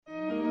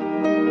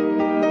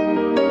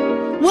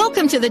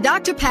Welcome to the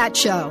Dr. Pat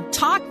Show.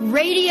 Talk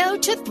radio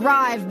to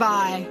thrive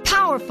by.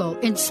 Powerful,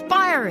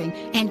 inspiring,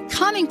 and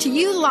coming to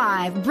you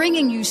live,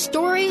 bringing you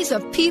stories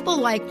of people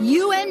like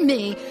you and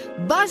me,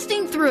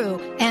 busting through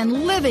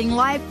and living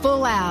life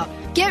full out.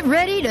 Get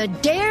ready to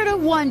dare to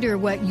wonder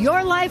what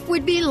your life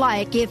would be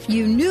like if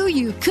you knew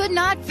you could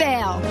not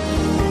fail.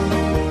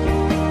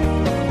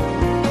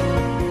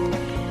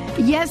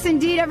 Yes,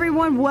 indeed,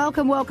 everyone.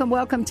 Welcome, welcome,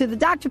 welcome to the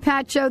Dr.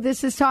 Pat Show.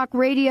 This is Talk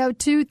Radio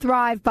to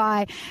Thrive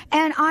By.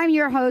 And I'm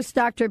your host,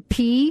 Dr.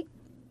 P.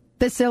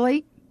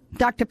 Basili,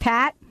 Dr.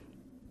 Pat,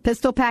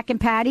 Pistol Packin'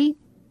 Patty,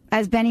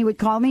 as Benny would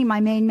call me,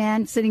 my main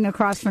man sitting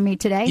across from me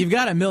today. You've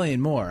got a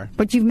million more.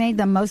 But you've made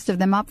most of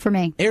them up for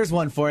me. Here's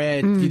one for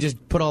you. You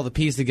just put all the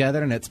P's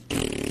together and it's...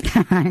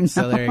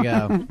 So there you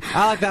go.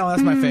 I like that one.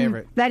 That's my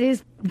favorite. That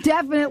is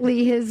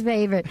definitely his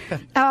favorite.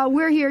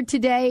 We're here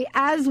today,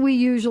 as we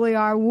usually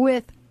are,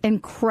 with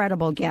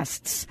incredible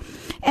guests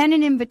and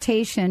an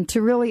invitation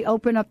to really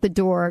open up the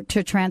door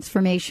to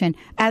transformation.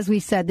 As we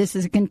said, this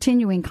is a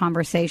continuing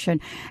conversation,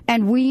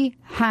 and we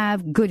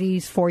have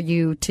goodies for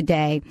you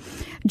today.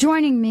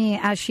 Joining me,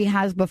 as she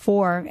has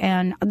before,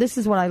 and this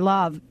is what I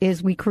love,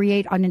 is we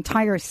create an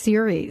entire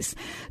series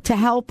to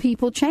help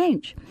people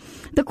change.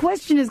 The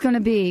question is going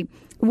to be,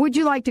 would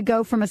you like to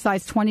go from a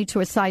size 20 to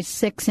a size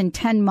 6 in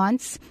 10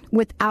 months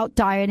without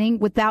dieting,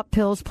 without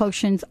pills,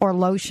 potions, or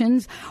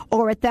lotions,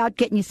 or without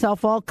getting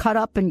yourself all cut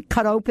up and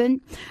cut open?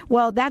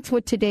 Well, that's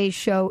what today's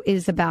show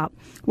is about.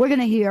 We're going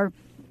to hear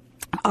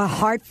a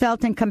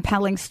heartfelt and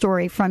compelling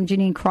story from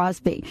Jeanine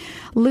Crosby,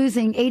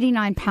 losing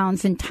 89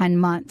 pounds in 10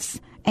 months.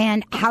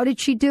 And how did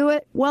she do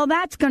it? Well,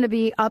 that's going to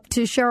be up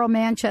to Cheryl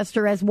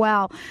Manchester as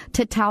well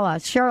to tell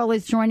us. Cheryl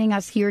is joining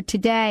us here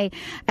today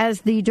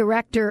as the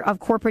Director of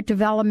Corporate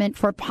Development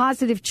for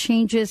Positive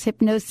Changes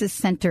Hypnosis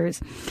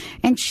Centers.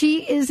 And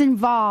she is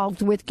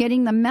involved with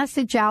getting the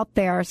message out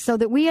there so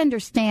that we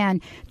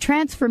understand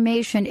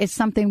transformation is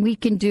something we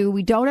can do.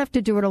 We don't have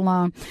to do it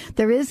alone.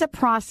 There is a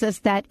process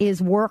that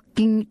is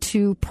working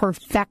to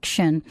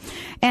perfection.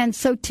 And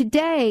so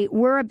today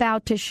we're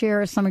about to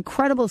share some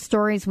incredible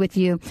stories with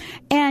you.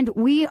 And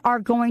we are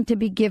going to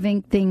be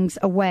giving things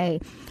away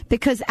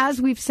because,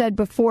 as we've said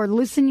before,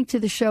 listening to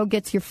the show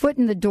gets your foot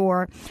in the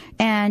door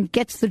and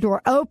gets the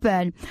door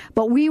open.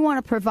 But we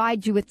want to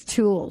provide you with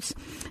tools.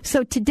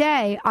 So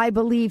today, I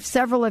believe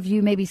several of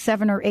you, maybe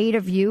 7 or 8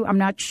 of you, I'm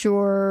not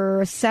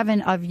sure,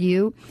 7 of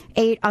you,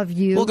 8 of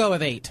you. We'll go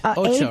with 8.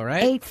 Ocho,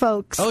 right? 8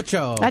 folks.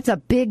 Ocho. That's a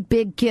big,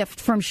 big gift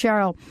from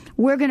Cheryl.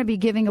 We're going to be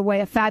giving away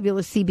a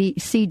fabulous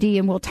CD,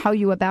 and we'll tell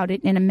you about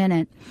it in a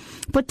minute.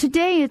 But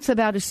today, it's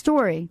about a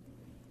story.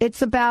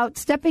 It's about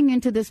stepping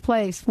into this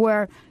place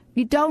where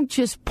you don't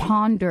just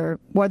ponder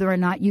whether or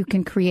not you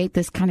can create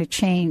this kind of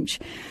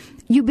change.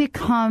 You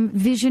become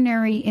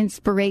visionary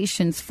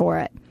inspirations for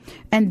it.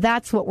 And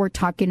that's what we're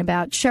talking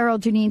about. Cheryl,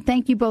 Jeanine,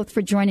 thank you both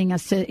for joining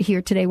us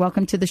here today.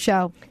 Welcome to the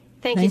show.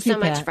 Thank you so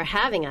much for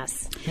having us.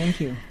 Thank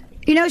you.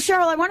 You know,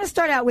 Cheryl, I want to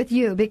start out with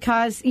you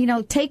because, you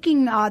know,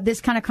 taking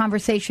this kind of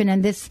conversation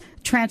and this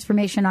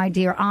transformation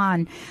idea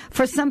on,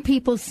 for some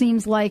people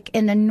seems like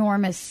an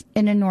enormous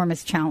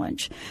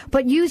challenge.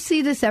 But you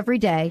see this every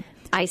day.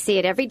 I see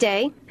it every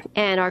day,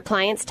 and our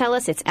clients tell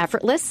us it's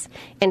effortless.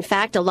 In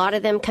fact, a lot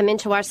of them come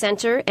into our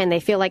center, and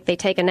they feel like they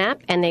take a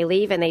nap, and they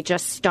leave, and they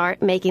just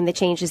start making the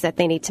changes that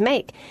they need to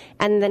make.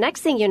 And the next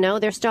thing you know,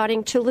 they're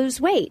starting to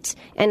lose weight.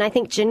 And I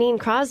think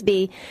Jeanine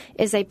Crosby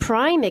is a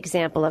prime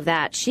example of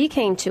that. She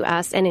came to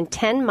us, and in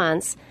 10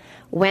 months,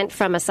 went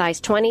from a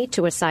size 20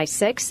 to a size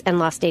 6 and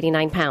lost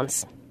 89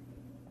 pounds.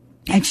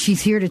 And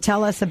she's here to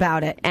tell us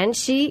about it. And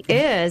she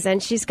is,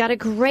 and she's got a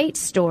great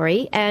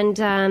story. And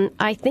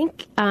I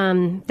think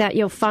that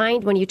you'll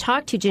find when you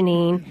talk to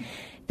Jeanine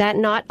that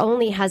not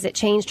only has it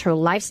changed her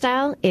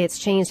lifestyle, it's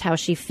changed how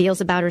she feels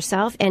about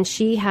herself, and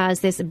she has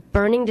this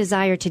burning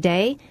desire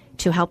today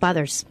to help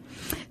others.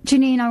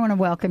 Jeanine, I want to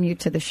welcome you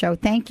to the show.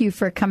 Thank you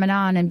for coming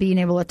on and being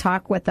able to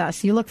talk with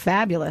us. You look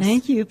fabulous.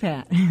 Thank you,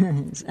 Pat.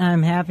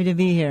 I'm happy to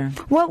be here.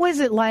 What was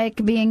it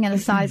like being in a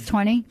size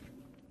 20?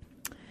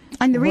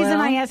 And the reason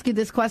I ask you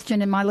this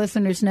question, and my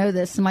listeners know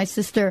this, my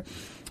sister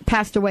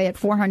passed away at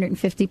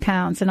 450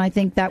 pounds, and I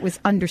think that was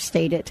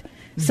understated.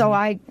 Mm-hmm. So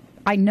I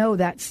know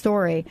that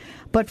story.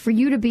 But for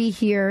you to be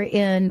here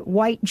in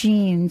white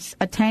jeans,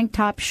 a tank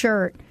top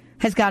shirt,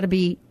 has got to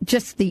be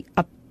just the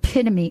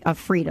epitome of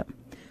freedom.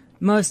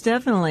 Most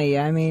definitely.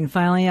 I mean,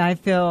 finally I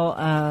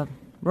feel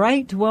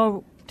right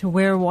to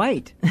wear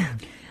white.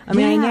 I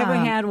mean, I never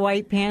had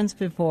white pants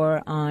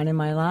before on in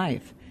my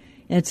life.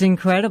 It's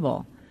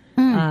incredible.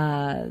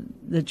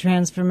 The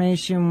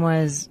transformation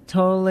was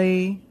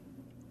totally,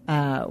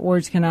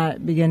 words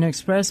cannot begin to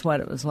express what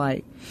it was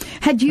like.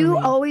 Had you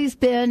always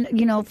been,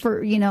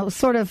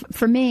 sort of,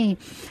 for me,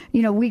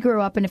 we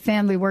grew up in a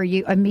family where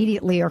you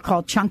immediately are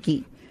called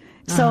chunky.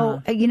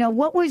 So,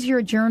 what was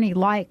your journey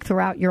like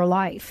throughout your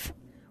life?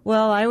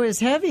 Well, I was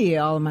heavy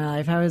all of my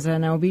life. I was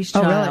an obese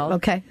child. Oh, really?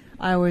 Okay.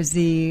 I was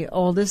the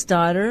oldest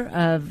daughter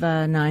of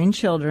 9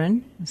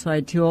 children, so I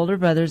had 2 older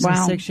brothers and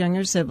 6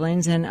 younger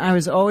siblings, and I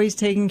was always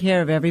taking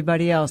care of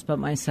everybody else but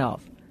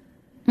myself.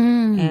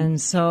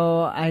 And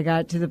so I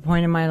got to the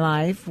point in my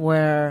life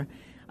where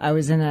I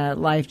was in a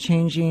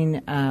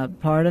life-changing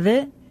part of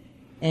it,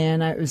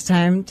 and it was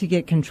time to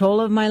get control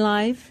of my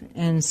life.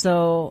 And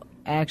so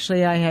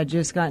actually I had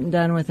just gotten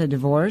done with a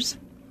divorce,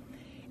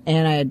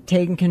 and I had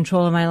taken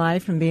control of my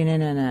life from being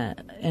in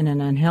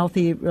an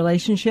unhealthy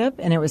relationship,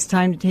 and it was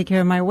time to take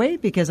care of my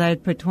weight because I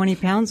had put 20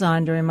 pounds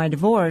on during my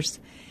divorce,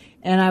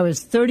 and I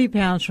was 30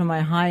 pounds from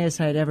my highest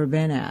I'd ever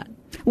been at.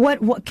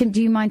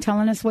 Do you mind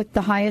telling us what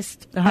the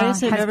highest? The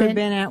highest I've ever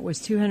been at was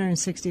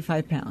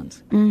 265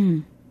 pounds.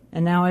 And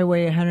now I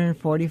weigh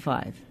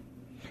 145.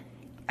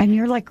 And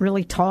you're like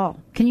really tall.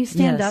 Can you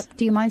stand up?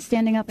 Do you mind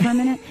standing up for a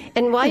minute?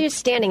 And while you're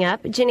standing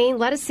up, Jeanine,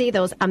 let us see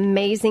those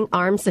amazing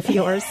arms of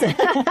yours.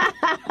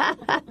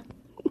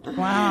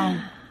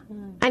 Wow.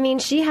 I mean,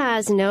 she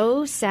has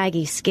no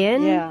saggy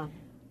skin. Yeah.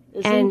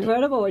 It's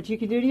incredible what you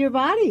can do to your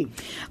body.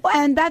 Well,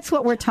 and that's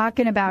what we're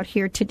talking about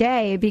here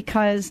today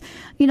because,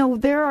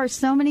 there are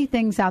so many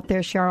things out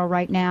there, Cheryl,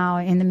 right now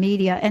in the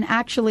media. And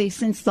actually,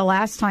 since the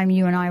last time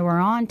you and I were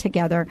on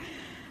together,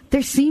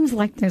 there seems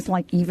like there's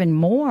even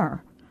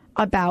more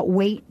about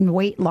weight and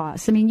weight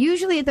loss. I mean,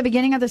 usually at the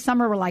beginning of the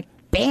summer, we're like,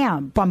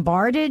 bam,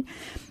 bombarded.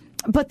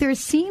 But there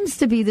seems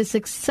to be this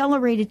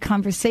accelerated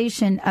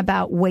conversation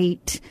about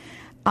weight.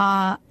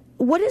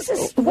 What is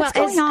this? What's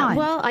going on?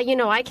 Well,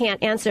 I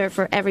can't answer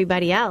for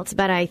everybody else,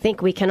 but I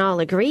think we can all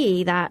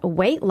agree that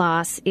weight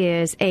loss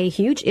is a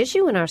huge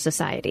issue in our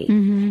society.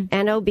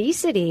 And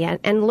obesity.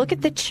 And look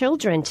at the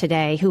children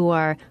today who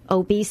are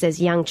obese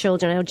as young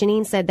children. I know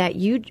Jeanine said that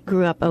you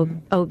grew up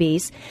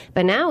obese,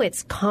 but now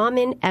it's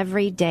common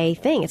everyday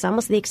thing. It's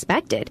almost the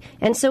expected.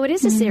 And so it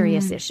is a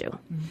serious issue.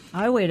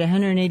 I weighed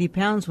 180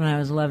 pounds when I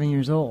was 11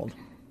 years old.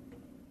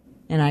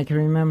 And I can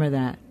remember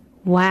that.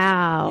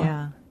 Wow.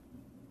 Yeah.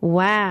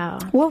 Wow.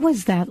 What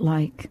was that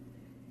like?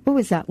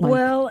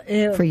 Well,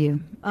 for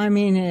you? I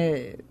mean,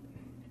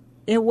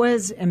 it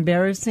was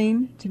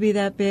embarrassing to be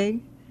that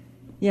big.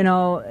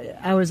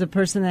 I was a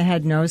person that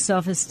had no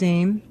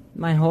self-esteem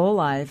my whole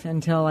life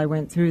until I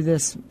went through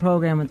this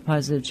program with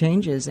Positive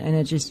Changes, and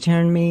it just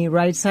turned me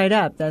right side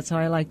up. That's how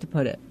I like to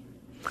put it.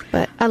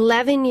 But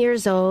 11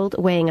 years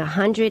old, weighing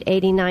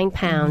 189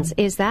 pounds,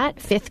 is that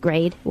fifth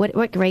grade?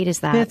 What grade is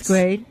that? Fifth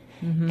grade.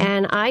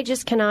 And I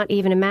just cannot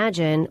even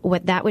imagine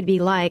what that would be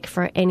like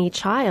for any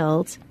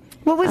child.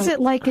 What was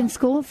it like in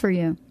school for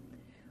you?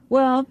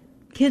 Well,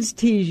 kids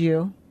tease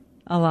you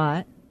a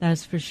lot,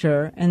 that's for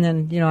sure. And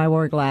then, I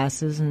wore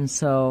glasses, and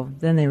so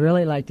then they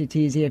really like to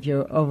tease you if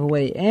you're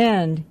overweight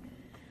and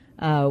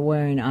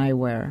wearing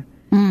eyewear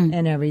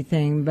and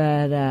everything.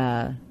 But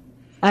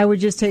I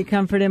would just take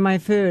comfort in my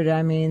food.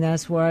 I mean,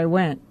 that's where I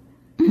went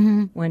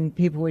when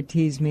people would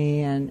tease me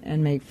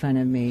and make fun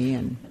of me.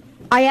 And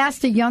I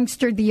asked a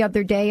youngster the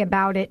other day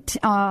about it.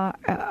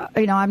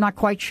 I'm not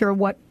quite sure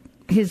what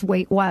his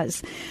weight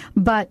was,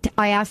 but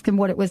I asked him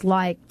what it was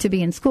like to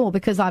be in school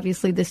because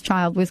obviously this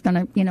child was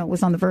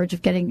was on the verge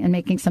of getting and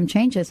making some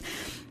changes.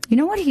 You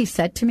know what he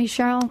said to me,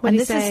 Cheryl? And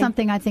this is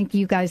something I think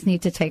you guys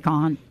need to take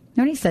on. You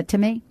know what he said to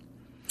me?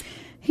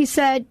 He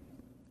said,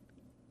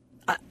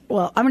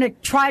 I'm going to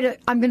try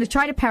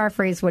to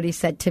paraphrase what he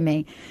said to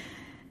me.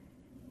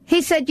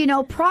 He said,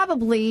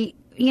 probably,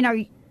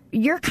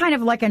 you're kind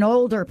of like an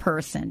older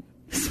person.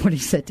 That's what he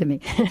said to me.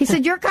 He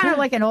said, you're kind of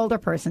like an older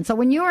person. So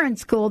when you were in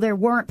school, there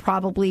weren't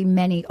probably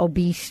many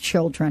obese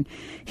children.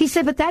 He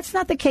said, but that's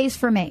not the case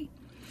for me.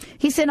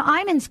 He said,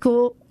 I'm in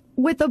school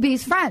with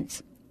obese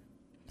friends.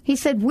 He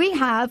said, we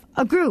have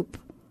a group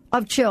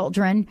of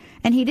children,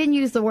 and he didn't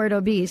use the word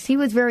obese. He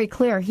was very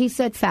clear. He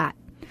said fat.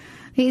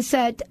 He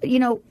said,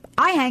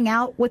 I hang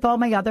out with all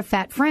my other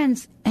fat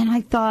friends. And I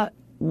thought,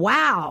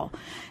 wow.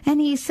 And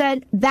he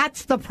said,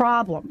 that's the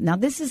problem. Now,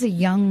 this is a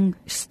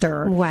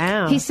youngster.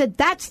 Wow. He said,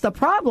 that's the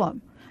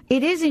problem.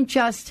 It isn't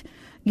just,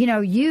 he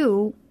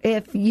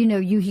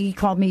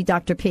called me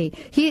Dr. P.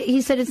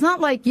 He said, it's not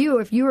like you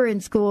if you were in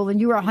school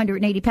and you were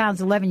 180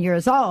 pounds, 11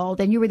 years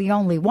old, and you were the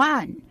only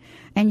one,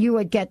 and you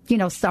would get,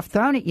 stuff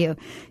thrown at you.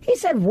 He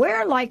said,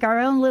 we're like our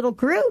own little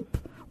group.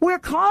 We're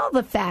called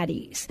the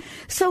fatties.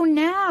 So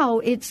now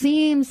it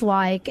seems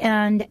like,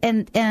 and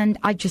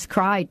I just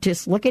cried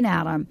just looking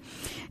at him.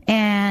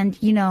 And,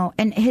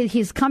 and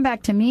his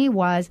comeback to me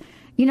was,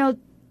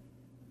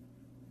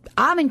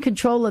 I'm in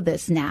control of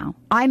this now.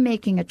 I'm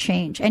making a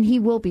change. And he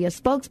will be a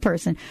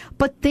spokesperson.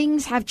 But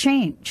things have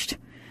changed.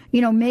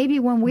 Maybe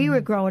when we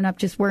were growing up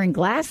just wearing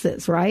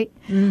glasses, right?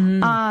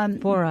 Mm-hmm.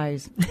 4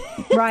 eyes.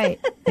 Right.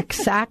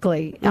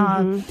 Exactly.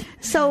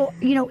 So,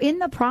 in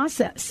the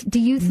process, do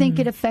you think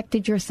it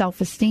affected your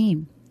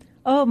self-esteem?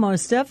 Oh,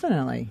 most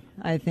definitely.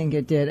 I think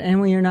it did. And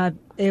when you're not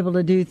able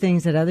to do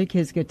things that other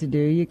kids get to do,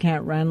 you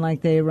can't run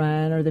like they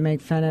run or they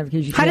make fun of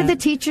because you How can't. did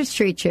the teachers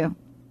treat you?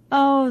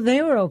 Oh,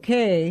 they were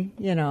okay,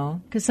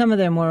 because some of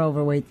them were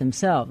overweight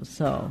themselves.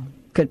 So,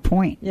 good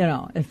point.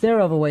 If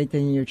they're overweight,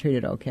 then you're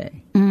treated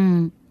okay.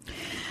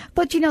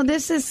 But,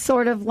 this is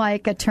sort of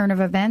like a turn of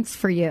events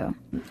for you.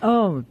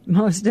 Oh,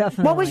 most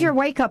definitely. What was your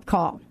wake-up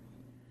call?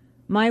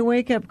 My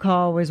wake-up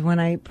call was when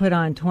I put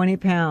on 20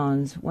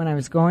 pounds when I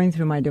was going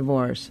through my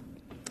divorce.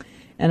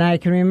 And I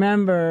can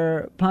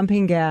remember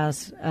pumping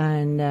gas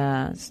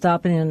and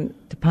stopping in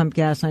to pump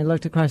gas, and I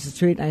looked across the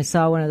street and I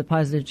saw one of the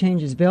Positive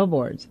Changes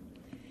billboards.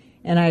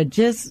 And I had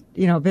just,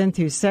 been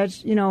through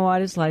such,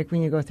 what it's like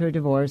when you go through a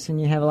divorce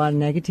and you have a lot of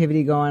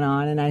negativity going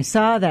on. And I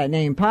saw that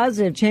name,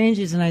 Positive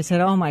Changes, and I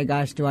said, oh my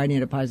gosh, do I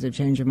need a positive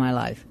change in my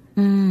life?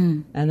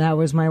 And that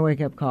was my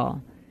wake-up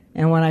call.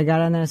 And when I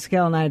got on that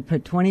scale and I had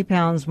put 20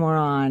 pounds more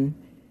on,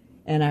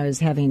 and I was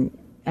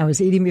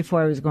eating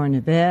before I was going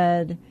to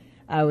bed.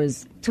 I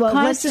was let's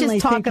constantly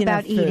just talk thinking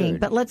about of food. eating,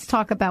 but let's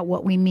talk about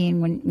what we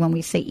mean when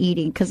we say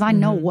eating, because I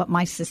know what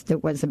my sister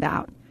was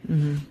about.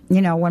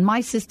 When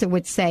my sister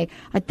would say,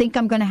 I think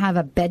I'm going to have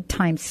a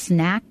bedtime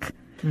snack,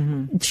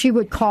 she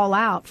would call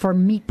out for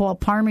meatball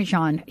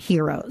parmesan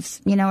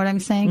heroes. You know what I'm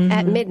saying?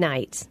 At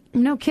midnight.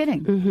 No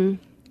kidding.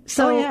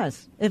 So,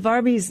 yes, if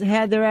Arby's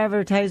had their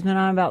advertisement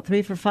on about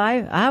 3 for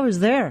 $5, I was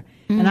there.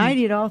 And I'd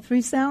eat all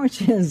 3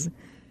 sandwiches.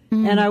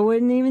 And I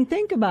wouldn't even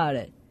think about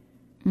it.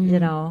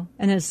 And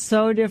it's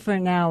so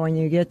different now when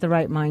you get the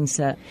right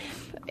mindset.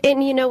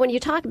 And, when you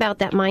talk about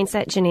that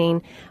mindset,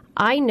 Jeanine,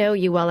 I know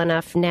you well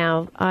enough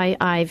now.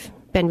 I've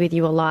been with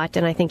you a lot,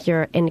 and I think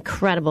you're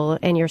incredible,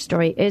 and your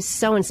story is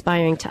so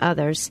inspiring to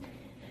others.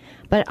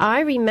 But I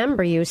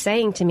remember you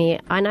saying to me,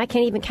 and I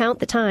can't even count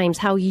the times,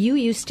 how you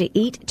used to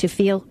eat to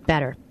feel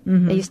better.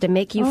 It used to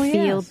make you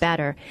feel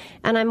better.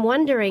 And I'm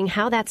wondering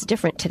how that's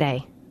different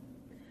today.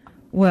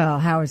 Well,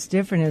 how it's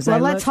different is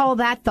let's hold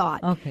that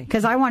thought. Okay.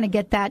 Because I want to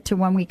get that to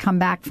when we come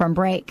back from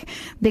break.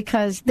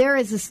 Because there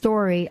is a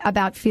story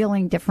about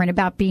feeling different,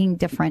 about being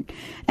different.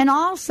 And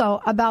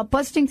also about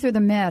busting through the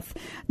myth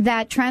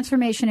that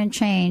transformation and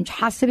change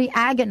has to be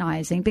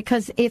agonizing.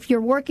 Because if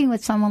you're working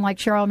with someone like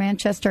Cheryl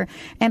Manchester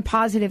and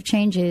Positive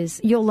Changes,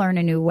 you'll learn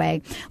a new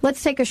way.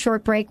 Let's take a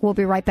short break. We'll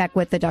be right back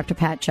with the Dr.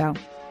 Pat Show.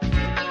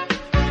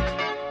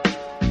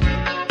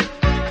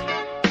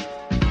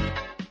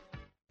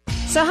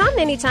 So how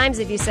many times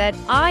have you said,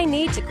 I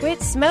need to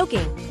quit smoking?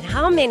 And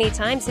how many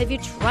times have you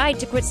tried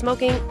to quit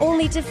smoking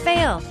only to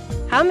fail?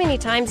 How many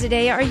times a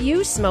day are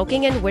you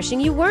smoking and wishing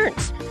you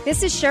weren't?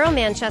 This is Cheryl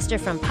Manchester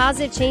from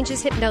Positive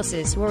Changes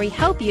Hypnosis, where we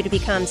help you to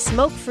become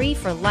smoke-free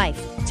for life.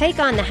 Take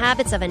on the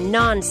habits of a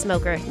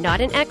non-smoker,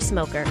 not an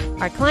ex-smoker.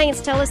 Our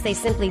clients tell us they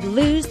simply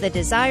lose the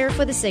desire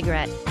for the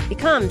cigarette,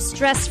 become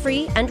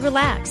stress-free and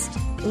relaxed,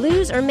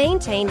 lose or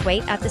maintain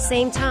weight at the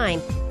same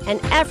time, and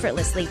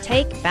effortlessly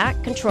take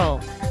back control.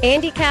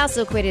 Andy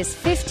Castle quit his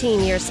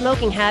 15-year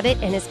smoking habit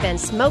and has been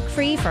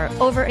smoke-free for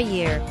over a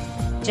year.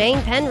 Jane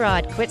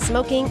Penrod quit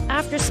smoking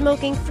after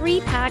smoking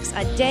 3 packs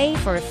a day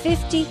for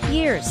 50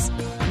 years.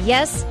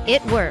 Yes,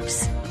 it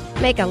works.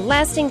 Make a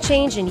lasting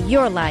change in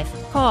your life.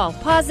 Call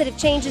Positive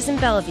Changes in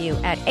Bellevue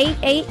at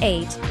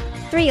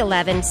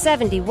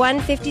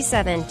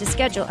 888-311-7157 to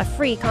schedule a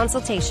free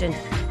consultation.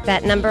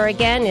 That number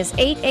again is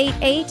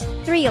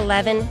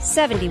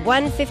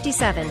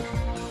 888-311-7157.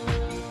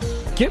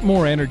 Get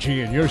more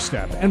energy in your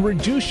step and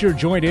reduce your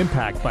joint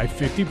impact by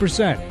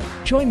 50%.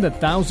 Join the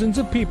thousands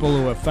of people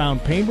who have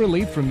found pain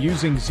relief from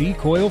using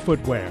Z-Coil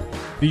footwear.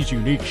 These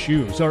unique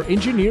shoes are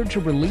engineered to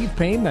relieve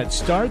pain that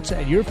starts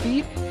at your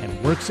feet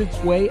and works its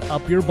way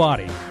up your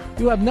body.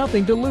 You have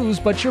nothing to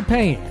lose but your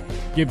pain.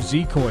 Give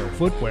Z-Coil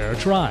footwear a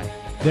try.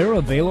 They're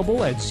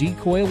available at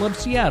Z-Coil of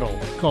Seattle.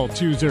 Call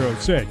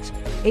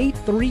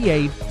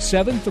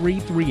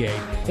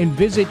 206-838-7338 and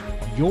visit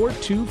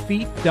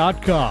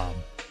your2feet.com.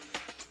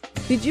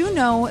 Did you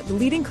know the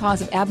leading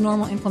cause of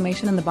abnormal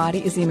inflammation in the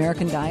body is the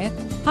American diet?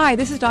 Hi,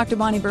 this is Dr.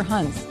 Bonnie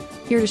Berhuns,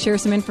 here to share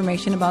some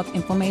information about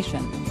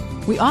inflammation.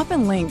 We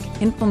often link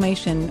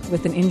inflammation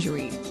with an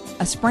injury,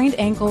 a sprained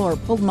ankle or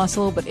pulled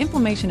muscle, but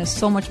inflammation is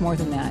so much more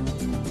than that.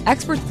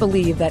 Experts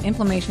believe that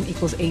inflammation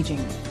equals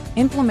aging.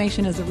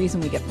 Inflammation is the reason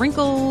we get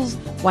wrinkles,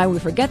 why we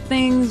forget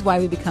things, why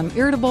we become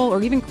irritable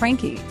or even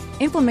cranky.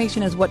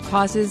 Inflammation is what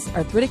causes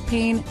arthritic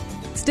pain,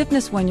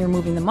 stiffness when you're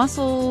moving the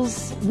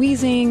muscles,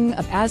 wheezing,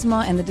 of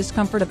asthma, and the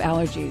discomfort of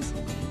allergies.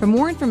 For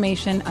more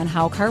information on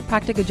how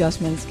chiropractic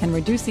adjustments can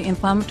reduce the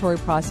inflammatory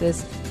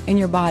process in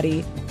your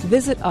body,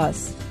 visit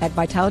us at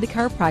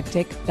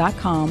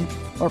vitalitychiropractic.com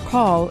or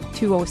call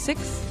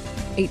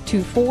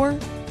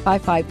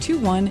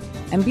 206-824-5521,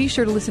 and be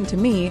sure to listen to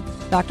me,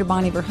 Dr.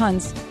 Bonnie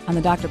Berhuns, on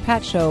the Dr.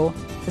 Pat Show,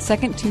 the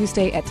second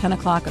Tuesday at 10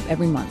 o'clock of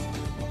every month.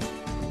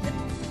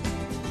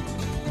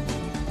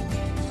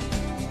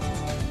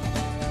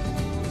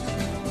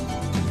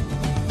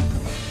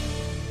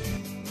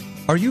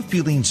 Are you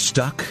feeling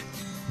stuck?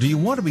 Do you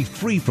want to be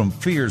free from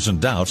fears and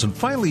doubts and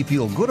finally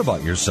feel good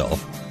about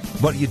yourself,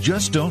 but you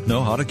just don't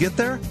know how to get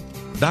there?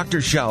 Dr.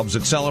 Schaub's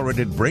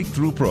Accelerated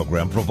Breakthrough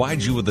Program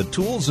provides you with the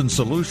tools and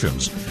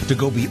solutions to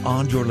go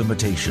beyond your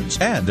limitations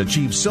and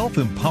achieve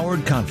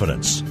self-empowered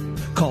confidence.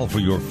 Call for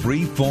your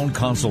free phone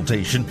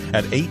consultation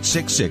at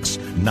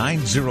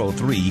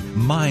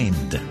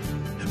 866-903-MIND.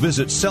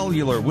 Visit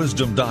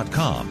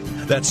cellularwisdom.com.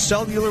 That's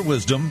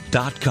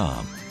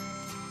cellularwisdom.com.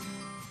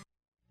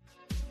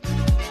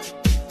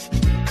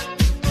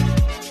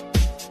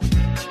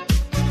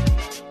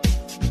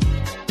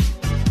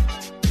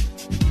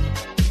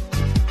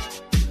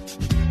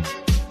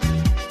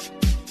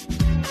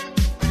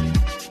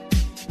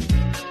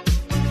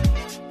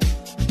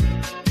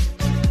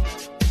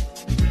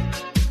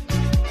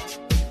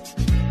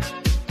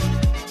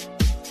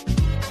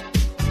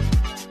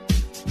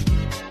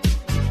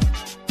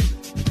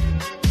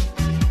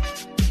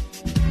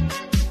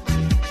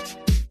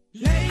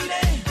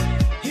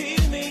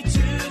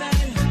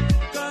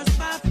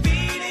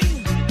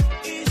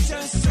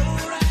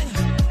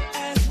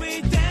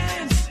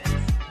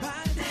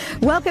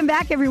 Welcome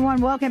back,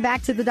 everyone. Welcome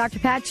back to the Dr.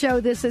 Pat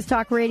Show. This is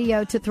Talk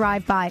Radio to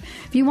Thrive By.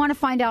 If you want to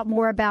find out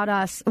more about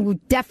us, we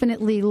would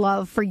definitely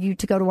love for you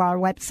to go to our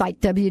website,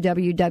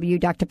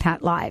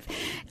 www.drpatlive.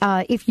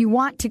 If you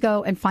want to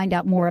go and find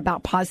out more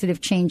about positive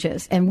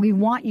changes, and we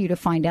want you to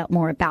find out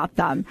more about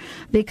them,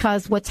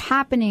 because what's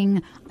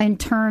happening in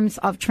terms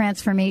of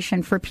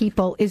transformation for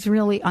people is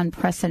really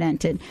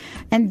unprecedented.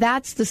 And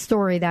that's the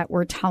story that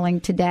we're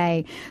telling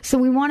today. So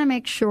we want to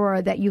make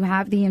sure that you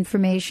have the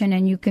information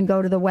and you can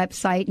go to the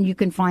website and you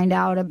can find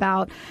out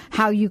about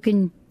how you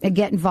can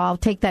get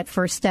involved, take that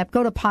first step.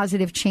 Go to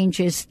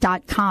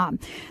positivechanges.com.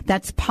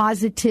 That's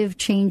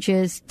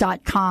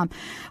positivechanges.com.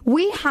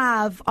 We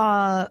have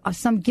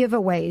some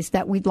giveaways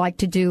that we'd like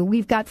to do.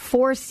 We've got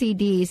 4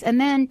 CDs,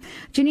 and then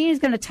Jeanine is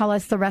going to tell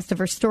us the rest of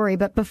her story.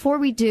 But before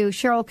we do,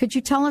 Cheryl, could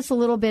you tell us a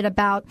little bit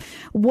about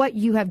what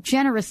you have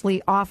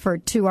generously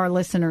offered to our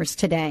listeners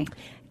today?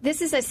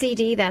 This is a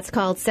CD that's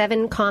called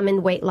 7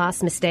 Common Weight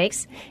Loss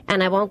Mistakes,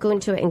 and I won't go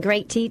into it in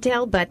great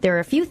detail, but there are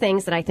a few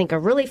things that I think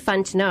are really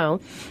fun to know,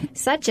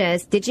 such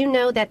as, did you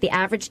know that the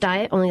average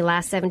diet only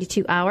lasts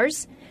 72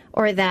 hours?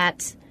 Or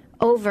that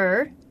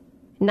over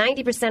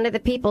 90% of the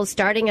people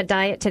starting a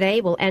diet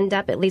today will end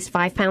up at least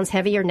 5 pounds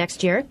heavier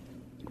next year?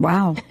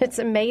 Wow. It's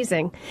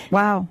amazing.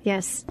 Wow.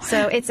 Yes.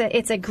 So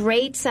it's a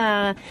great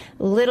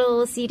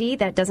little CD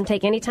that doesn't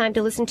take any time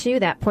to listen to,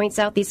 that points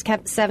out these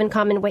 7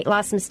 common weight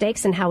loss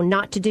mistakes and how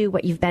not to do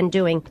what you've been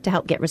doing to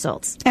help get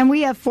results. And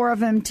we have 4 of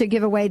them to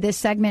give away this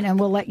segment, and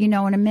we'll let you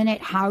know in a minute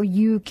how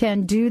you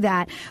can do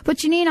that. But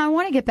Jeanine, I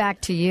want to get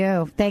back to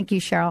you. Thank you,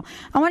 Cheryl.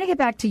 I want to get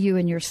back to you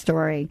and your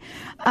story.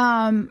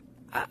 I'm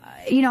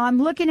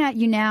looking at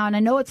you now, and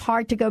I know it's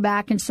hard to go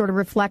back and sort of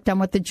reflect on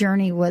what the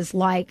journey was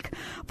like,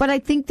 but I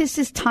think this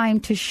is time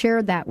to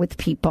share that with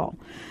people.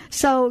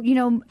 So,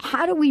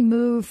 how do we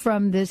move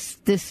from this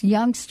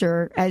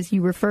youngster, as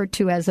you referred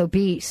to as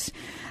obese,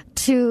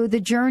 to the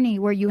journey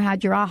where you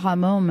had your aha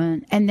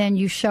moment, and then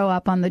you show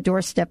up on the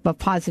doorstep of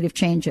positive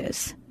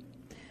changes?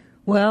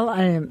 Well,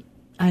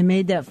 I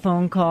made that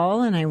phone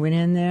call, and I went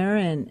in there,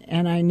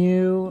 and I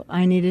knew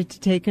I needed to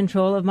take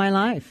control of my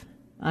life.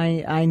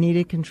 I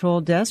needed control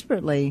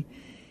desperately.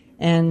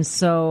 And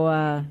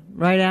so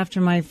right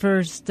after my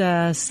first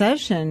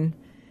session,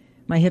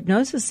 my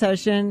hypnosis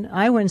session,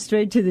 I went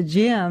straight to the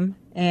gym,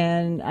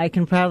 and I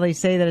can proudly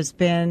say that it's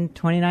been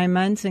 29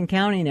 months and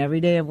counting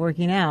every day of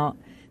working out.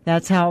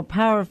 That's how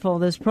powerful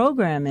this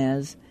program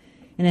is,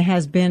 and it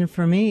has been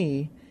for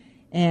me.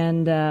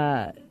 And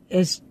it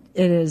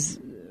is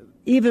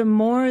even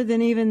more than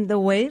even the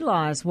weight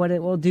loss, what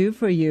it will do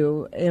for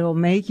you. It will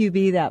make you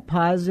be that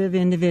positive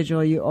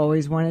individual you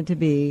always wanted to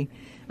be.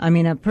 I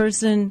am a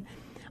person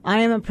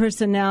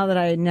now that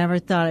I never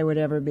thought I would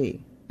ever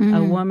be. Mm-hmm.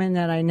 A woman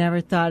that I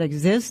never thought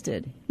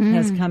existed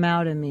has come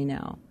out in me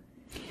now.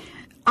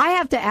 I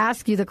have to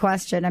ask you the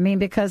question.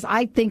 Because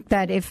I think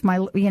that if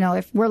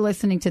we're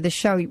listening to the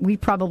show, we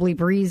probably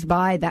breeze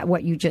by that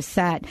what you just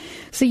said.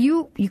 So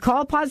you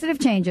called Positive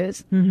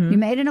Changes. Mm-hmm. You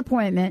made an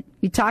appointment.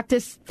 You talked to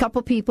a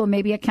couple people,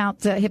 maybe a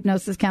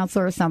hypnosis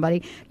counselor or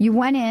somebody. You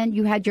went in.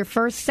 You had your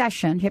first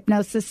session,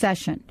 hypnosis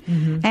session,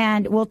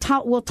 and we'll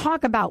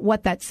talk about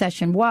what that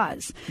session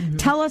was. Mm-hmm.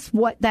 Tell us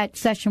what that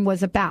session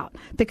was about,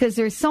 because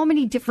there's so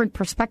many different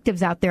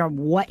perspectives out there of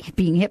what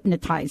being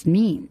hypnotized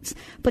means.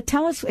 But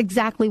tell us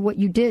exactly what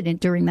you did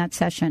during that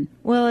session.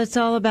 Well, it's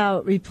all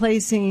about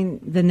replacing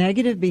the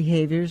negative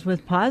behaviors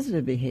with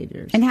positive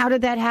behaviors. And how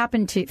did that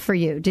happen for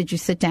you? Did you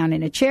sit down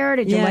in a chair?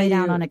 Did you lay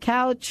down on a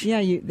couch?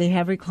 Yeah, they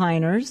have recliners,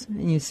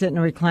 and you sit in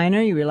a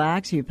recliner, you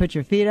relax, you put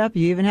your feet up,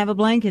 you even have a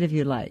blanket if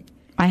you'd like.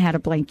 I had a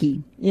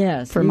blankie.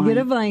 Yes, you get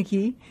a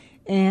blankie,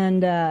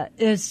 and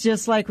it's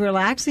just like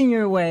relaxing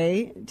your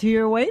way to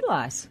your weight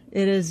loss.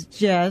 It is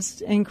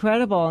just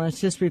incredible, and it's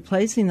just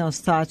replacing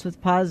those thoughts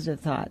with positive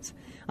thoughts.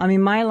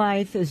 My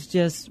life is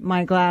just,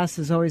 my glass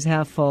is always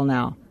half full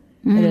now.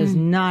 It is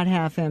not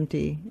half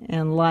empty,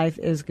 and life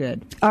is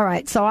good. All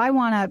right. So I've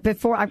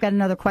got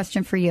another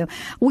question for you.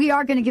 We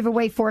are going to give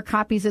away 4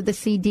 copies of the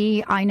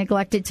CD. I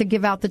neglected to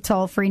give out the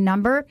toll-free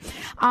number.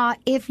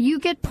 If you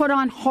get put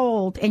on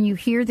hold and you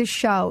hear the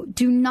show,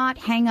 do not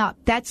hang up.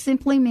 That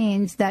simply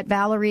means that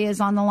Valerie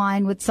is on the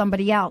line with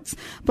somebody else.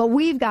 But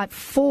we've got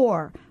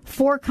 4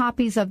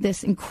 copies of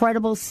this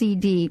incredible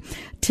CD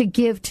to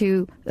give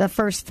to the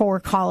first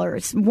 4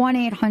 callers.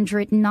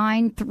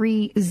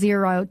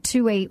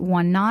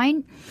 1-800-930-2819.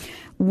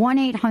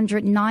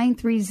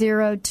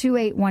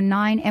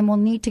 1-800-930-2819, and we'll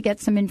need to get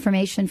some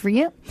information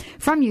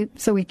from you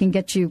so we can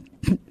get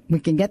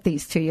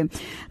these to you.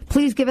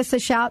 Please give us a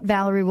shout.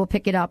 Valerie will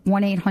pick it up.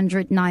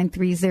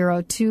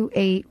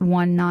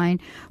 1-800-930-2819.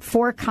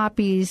 4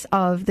 copies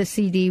of the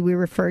CD we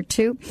referred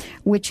to,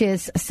 which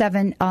is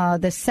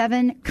the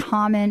 7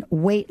 common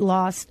weight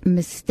loss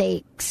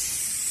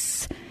mistakes.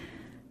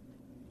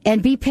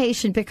 And be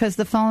patient, because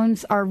the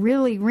phones are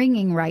really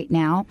ringing right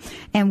now,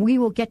 and we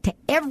will get to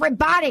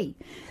everybody.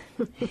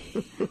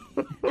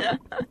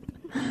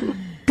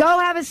 Go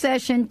have a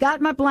session. Got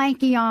my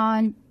blankie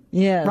on.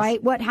 Yes. Right?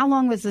 How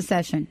long was the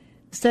session?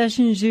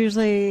 Sessions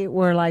usually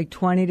were like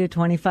 20 to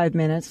 25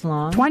 minutes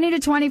long. 20 to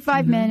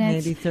 25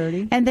 minutes. Maybe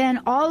 30. And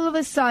then all of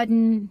a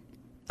sudden,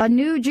 a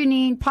new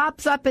Jeanine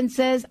pops up and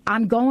says,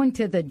 I'm going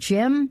to the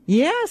gym.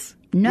 Yes.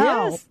 No.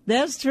 Yes,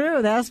 that's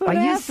true. That's what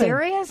happened. Are you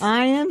serious?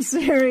 I am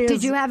serious.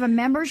 Did you have a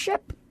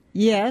membership?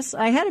 Yes,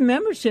 I had a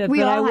membership, We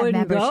but all I had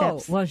wouldn't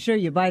memberships. go. Well, sure,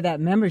 you buy that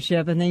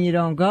membership and then you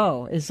don't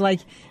go. It's like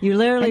you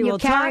literally And you will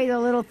carry talk. the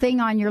little thing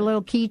on your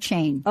little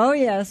keychain. Oh,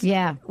 yes.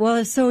 Yeah. Well,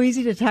 it's so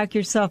easy to talk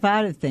yourself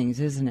out of things,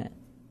 isn't it?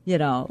 You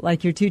know,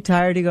 like you're too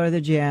tired to go to the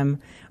gym,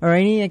 or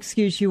any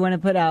excuse you want to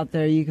put out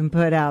there, you can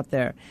put out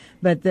there.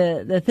 But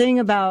the thing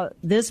about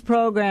this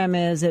program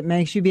is it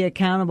makes you be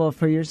accountable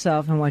for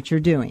yourself and what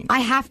you're doing. I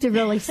have to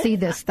really see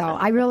this, though.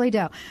 I really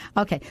do.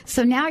 Okay,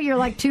 so now you're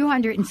like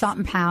 200 and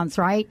something pounds,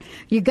 right?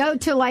 You go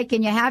to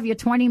and you have your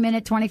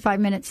 20-minute,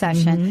 25-minute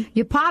session.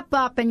 You pop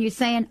up and you're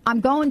saying, I'm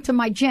going to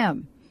my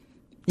gym.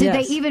 Did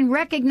Yes. they even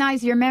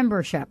recognize your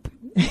membership?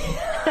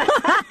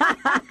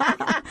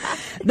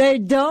 They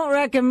don't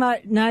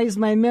recognize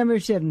my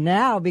membership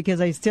now because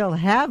I still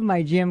have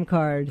my gym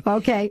card.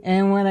 Okay.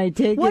 And when I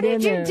take What it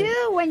in did you there,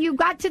 do when you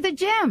got to the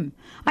gym?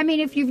 I mean,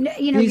 if you're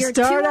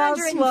start out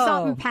 200 and slow.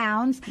 something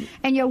pounds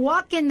and you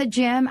walk in the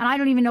gym, and I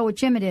don't even know what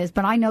gym it is,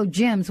 but I know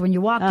gyms when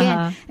you walk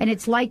in and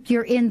it's like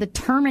you're in the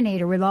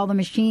Terminator with all the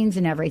machines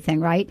and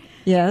everything, right?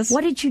 Yes.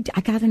 What did you do?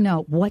 I got to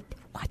know. What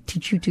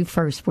did you do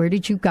first? Where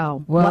did you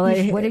go? Well,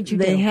 what did you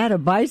they do? had a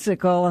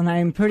bicycle, and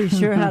I'm pretty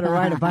sure how to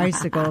ride a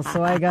bicycle,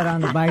 so I got on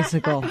the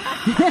bicycle.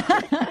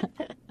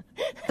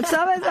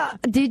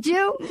 Did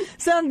you?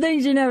 Some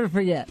things you never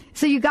forget.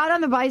 So you got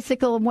on the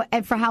bicycle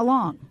and for how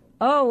long?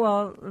 Oh,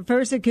 well,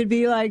 first it could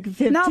be like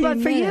 15 No, but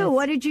for minutes. you,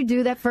 what did you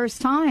do that first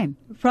time?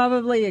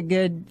 Probably a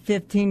good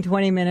 15,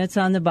 20 minutes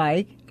on the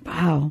bike.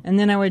 Wow. And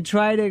then I would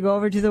try to go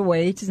over to the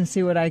weights and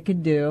see what I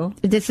could do.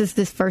 This is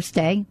this first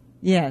day?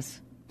 Yes.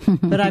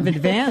 But I've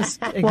advanced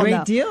a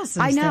great deal since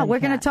I know. then, We're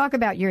going to Pat. talk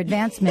about your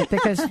advancement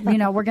because,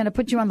 we're going to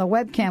put you on the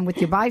webcam with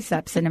your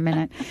biceps in a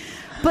minute.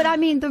 But, I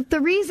mean,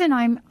 the reason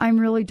I'm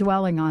really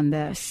dwelling on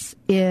this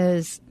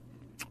is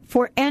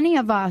for any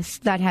of us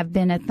that have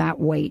been at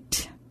that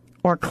weight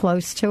or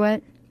close to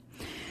it,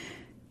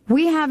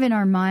 we have in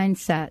our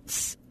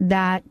mindsets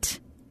that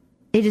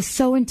it is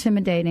so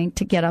intimidating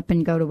to get up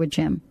and go to a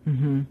gym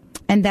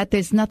and that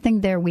there's nothing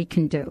there we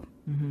can do.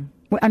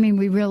 I mean,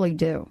 we really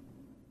do.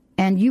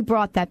 And you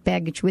brought that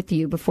baggage with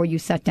you before you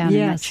sat down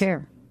in that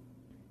chair.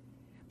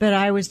 But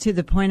I was to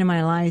the point in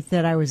my life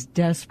that I was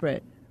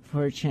desperate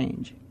for a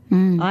change.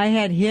 I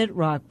had hit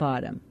rock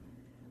bottom.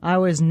 I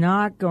was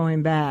not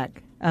going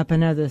back up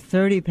another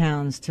 30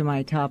 pounds to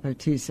my top of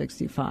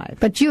 265.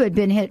 But you had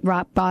been hit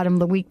rock bottom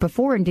the week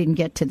before and didn't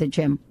get to the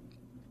gym.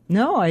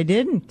 No, I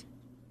didn't.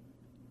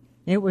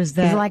 It was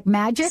that Is it like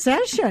magic?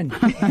 session.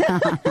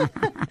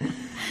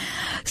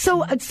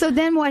 So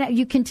then what?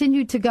 You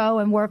continued to go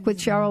and work with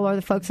Cheryl or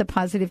the folks at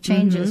Positive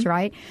Changes,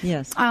 right?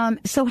 Yes.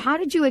 So how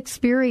did you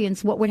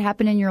experience what would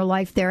happen in your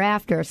life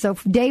thereafter? So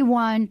day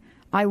one,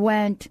 I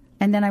went,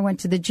 and then I went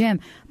to the gym.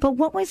 But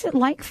what was it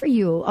like for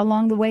you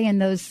along the way in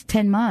those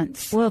 10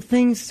 months? Well,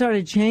 things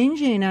started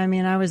changing. I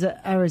mean, I was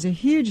a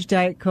huge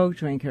Diet Coke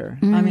drinker.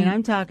 I mean,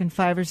 I'm talking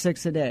 5 or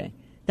 6 a day.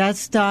 That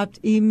stopped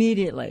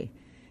immediately.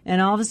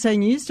 And all of a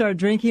sudden, you start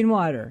drinking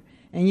water.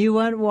 And you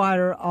want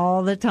water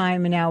all the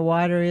time, and now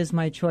water is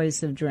my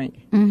choice of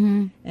drink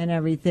and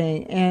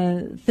everything.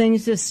 And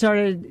things just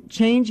started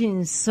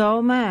changing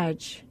so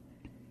much.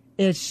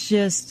 It's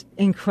just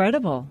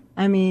incredible.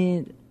 I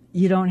mean,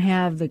 you don't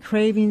have the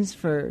cravings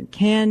for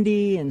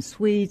candy and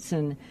sweets.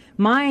 And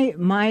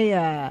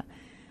my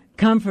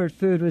comfort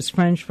food was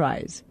French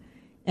fries.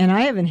 And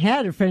I haven't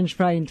had a French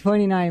fry in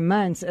 29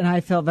 months, and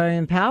I feel very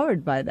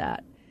empowered by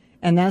that.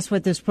 And that's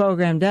what this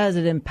program does.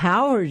 It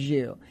empowers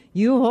you.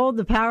 You hold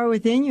the power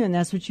within you, and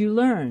that's what you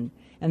learn.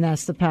 And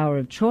that's the power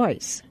of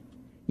choice.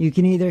 You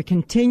can either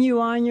continue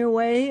on your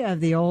way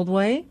of the old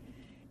way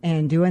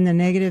and doing the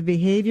negative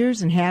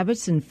behaviors and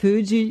habits and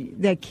foods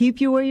that keep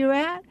you where you're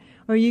at,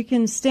 or you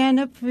can stand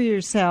up for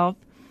yourself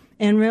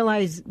and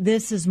realize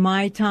this is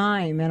my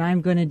time and I'm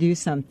going to do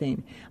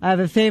something. I have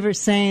a favorite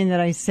saying that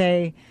I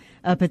say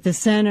up at the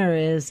center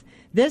is,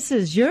 this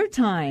is your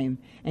time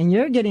and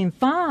you're getting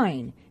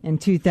fine in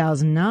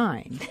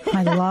 2009.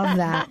 I love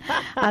that.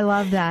 I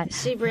love that.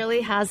 She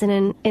really has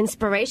an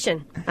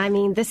inspiration. I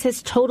mean, this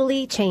has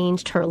totally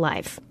changed her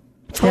life.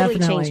 Totally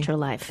Definitely. changed her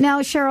life.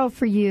 Now, Cheryl,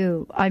 for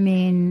you, I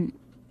mean,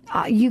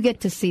 you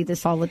get to see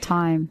this all the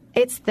time.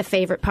 It's the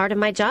favorite part of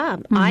my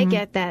job. I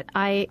get that.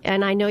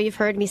 And I know you've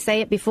heard me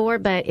say it before,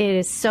 but it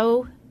is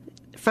so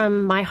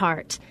from my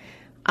heart.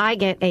 I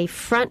get a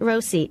front row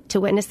seat to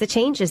witness the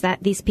changes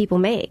that these people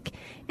make.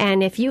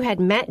 And if you had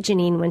met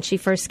Jeanine when she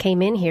first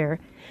came in here,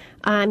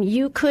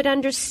 you could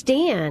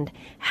understand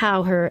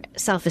how her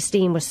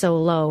self-esteem was so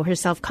low, her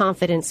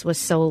self-confidence was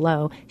so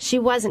low. She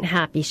wasn't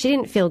happy. She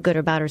didn't feel good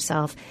about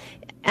herself.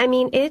 I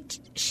mean,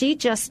 she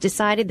just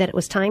decided that it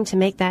was time to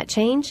make that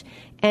change,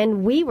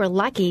 And we were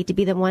lucky to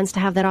be the ones to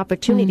have that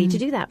opportunity to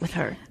do that with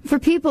her. For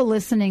people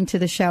listening to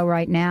the show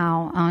right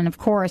now, and of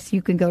course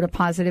you can go to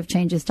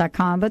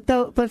positivechanges.com,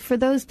 but for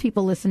those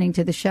people listening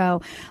to the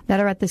show that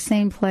are at the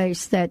same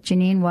place that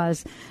Jeanine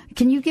was,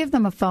 can you give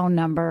them a phone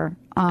number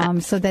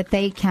so that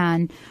they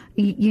can,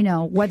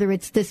 whether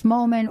it's this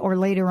moment or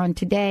later on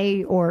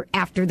today or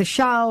after the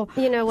show,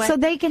 you know what? So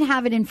they can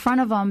have it in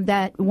front of them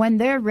that when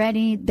they're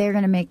ready, they're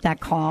going to make that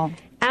call.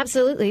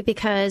 Absolutely,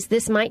 because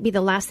this might be the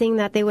last thing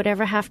that they would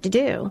ever have to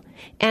do.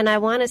 And I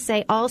want to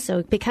say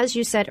also, because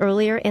you said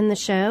earlier in the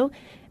show,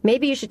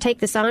 maybe you should take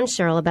this on,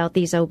 Cheryl, about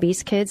these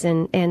obese kids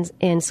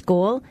in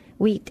school.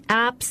 We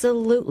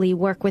absolutely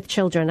work with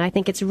children. I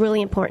think it's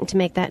really important to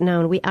make that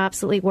known. We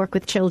absolutely work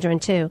with children,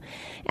 too.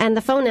 And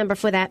the phone number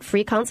for that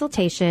free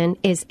consultation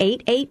is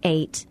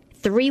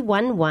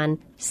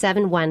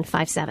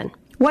 888-311-7157.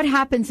 What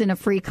happens in a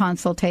free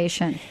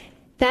consultation?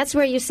 That's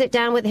where you sit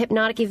down with a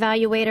hypnotic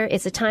evaluator.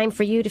 It's a time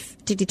for you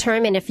to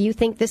determine if you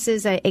think this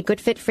is a good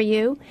fit for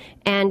you.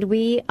 And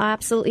we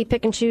absolutely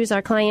pick and choose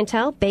our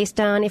clientele based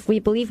on if we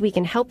believe we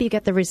can help you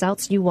get the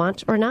results you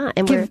want or not.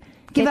 And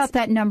give out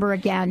that number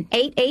again.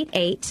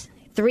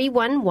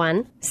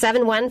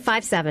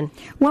 888-311-7157.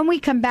 When we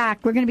come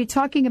back, we're going to be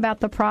talking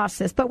about the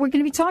process, but we're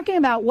going to be talking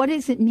about what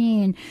does it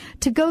mean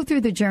to go through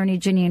the journey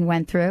Jeanine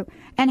went through,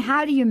 and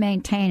how do you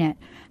maintain it?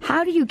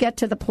 How do you get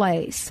to the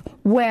place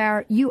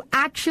where you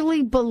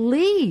actually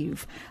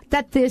believe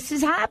that this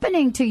is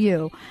happening to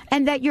you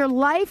and that your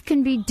life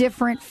can be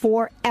different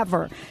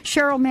forever?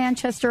 Cheryl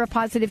Manchester of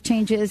Positive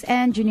Changes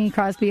and Jeanine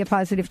Crosby of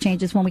Positive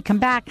Changes. When we come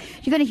back,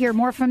 you're going to hear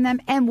more from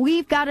them, and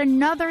we've got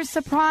another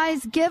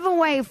surprise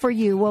giveaway for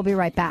you. We'll be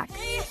right back.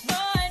 Hey boy,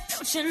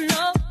 don't you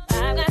know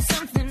I got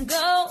something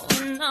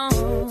going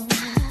on?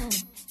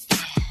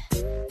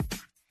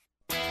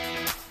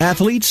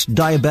 Athletes,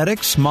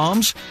 diabetics,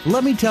 moms,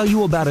 let me tell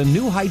you about a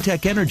new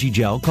high-tech energy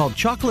gel called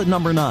Chocolate No.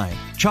 9.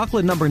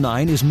 Chocolate No.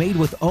 9 is made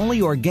with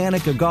only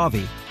organic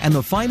agave and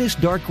the finest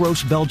dark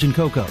roast Belgian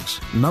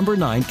cocos. No.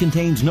 9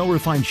 contains no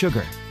refined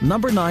sugar. No.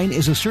 9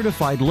 is a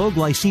certified low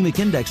glycemic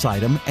index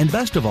item, and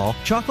best of all,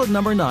 Chocolate No.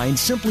 9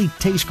 simply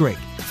tastes great.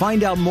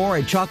 Find out more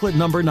at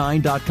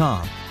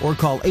chocolatenumber9.com or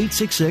call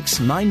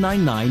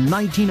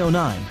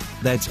 866-999-1909.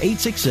 That's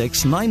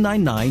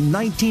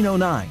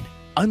 866-999-1909.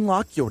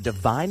 Unlock your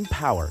divine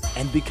power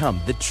and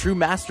become the true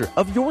master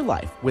of your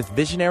life with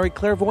visionary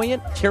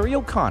clairvoyant Carrie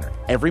O'Connor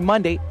every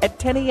Monday at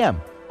 10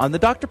 a.m. on The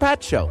Dr.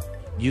 Pat Show.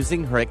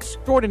 Using her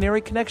extraordinary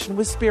connection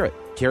with Spirit,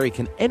 Carrie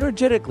can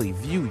energetically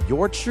view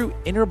your true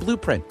inner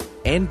blueprint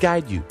and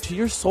guide you to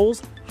your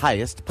soul's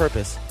highest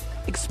purpose.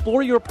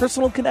 Explore your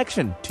personal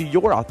connection to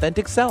your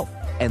authentic self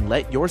and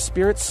let your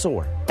spirit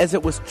soar as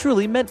it was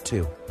truly meant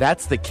to.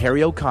 That's The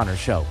Carrie O'Connor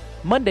Show,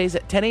 Mondays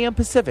at 10 a.m.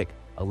 Pacific,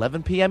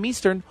 11 p.m.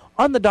 Eastern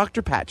on The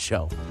Dr. Pat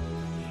Show.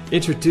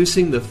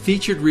 Introducing the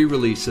featured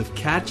re-release of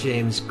Kat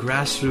James'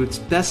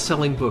 grassroots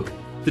best-selling book,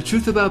 The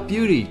Truth About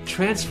Beauty,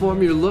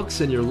 Transform Your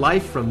Looks and Your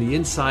Life from the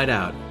Inside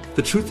Out.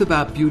 The Truth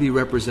About Beauty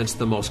represents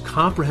the most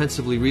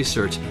comprehensively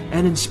researched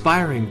and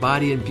inspiring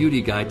body and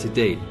beauty guide to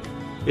date.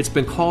 It's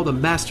been called a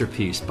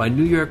masterpiece by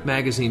New York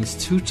Magazine's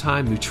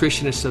two-time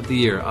Nutritionist of the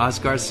Year, Oz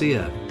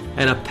Garcia,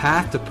 and a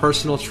path to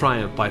personal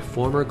triumph by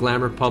former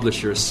glamour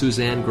publisher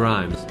Suzanne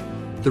Grimes.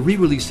 The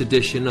re-released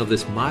edition of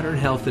this modern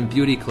health and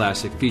beauty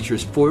classic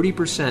features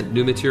 40%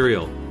 new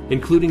material,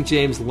 including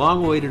James'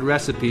 long-awaited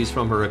recipes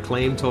from her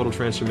acclaimed Total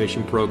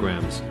Transformation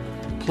programs,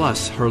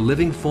 plus her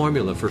living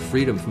formula for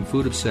freedom from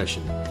food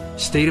obsession,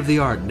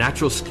 state-of-the-art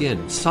natural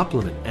skin,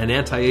 supplement, and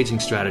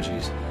anti-aging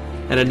strategies,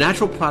 and a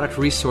natural product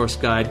resource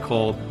guide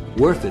called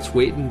Worth Its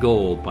Weight in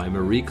Gold by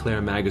Marie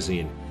Claire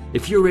Magazine.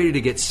 If you're ready to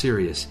get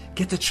serious,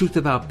 get the truth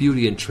about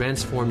beauty and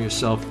transform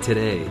yourself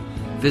today.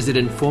 Visit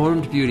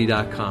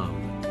informedbeauty.com.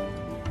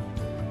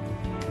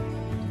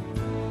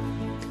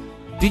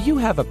 Do you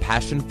have a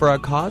passion for a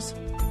cause?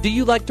 Do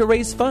you like to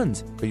raise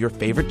funds for your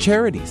favorite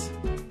charities?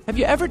 Have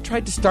you ever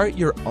tried to start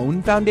your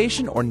own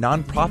foundation or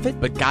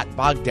nonprofit but got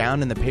bogged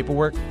down in the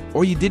paperwork,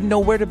 or you didn't know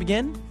where to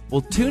begin?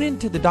 Well, tune in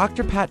to The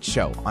Dr. Pat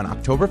Show on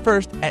October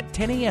 1st at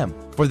 10 a.m.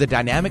 for the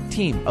dynamic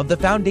team of the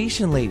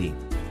Foundation Lady,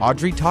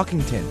 Audrey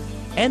Talkington,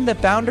 and the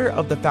founder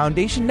of the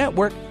Foundation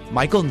Network,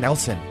 Michael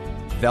Nelson.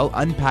 They'll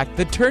unpack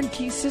the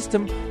turnkey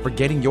system for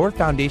getting your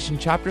foundation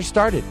chapter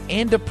started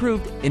and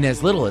approved in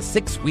as little as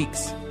 6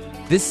 weeks.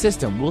 This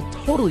system will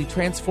totally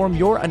transform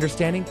your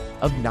understanding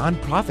of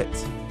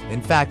nonprofits.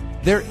 In fact,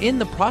 they're in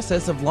the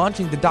process of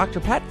launching the Dr.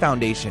 Pat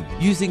Foundation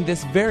using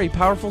this very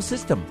powerful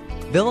system.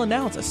 They'll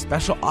announce a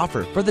special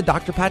offer for the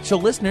Dr. Pat Show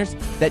listeners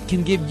that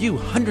can give you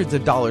hundreds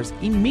of dollars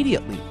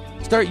immediately.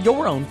 Start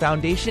your own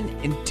foundation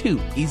in 2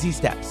 easy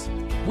steps.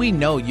 We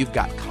know you've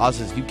got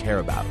causes you care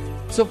about,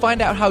 so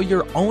find out how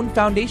your own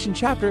foundation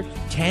chapter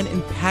can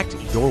impact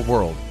your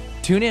world.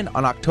 Tune in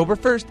on October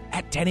 1st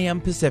at 10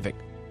 a.m. Pacific.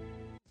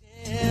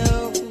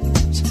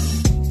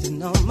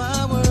 All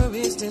my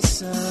worries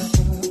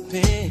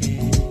disappear.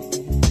 You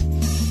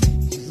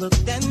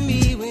looked at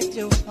me with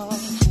your heart,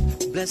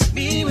 blessed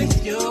me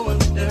with your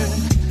wonder,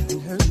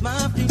 and heard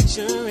my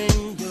future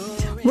in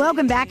your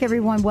Welcome back,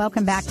 everyone.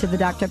 Welcome back to the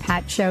Dr.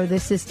 Pat Show.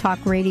 This is Talk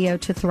Radio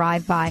to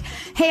Thrive By.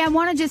 Hey, I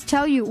want to just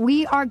tell you,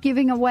 we are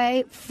giving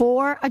away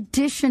 4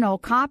 additional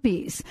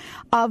copies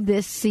of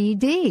this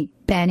CD.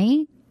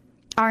 Benny,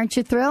 aren't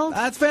you thrilled?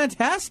 That's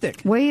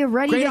fantastic. Were you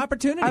ready? Great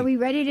opportunity. Are we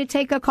ready to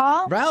take a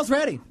call? Raul's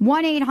ready.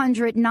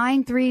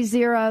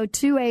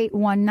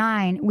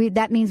 1-800-930-2819.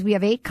 That means we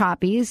have 8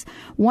 copies.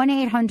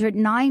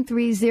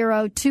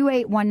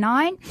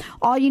 1-800-930-2819.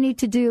 All you need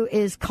to do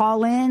is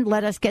call in,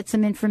 let us get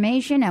some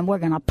information, and we're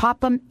going to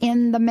pop them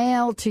in the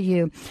mail to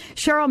you.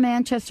 Cheryl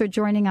Manchester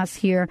joining us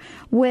here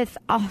with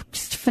a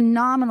just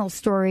phenomenal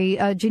story,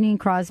 Jeanine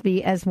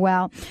Crosby as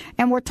well.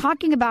 And we're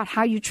talking about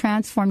how you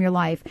transform your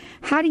life.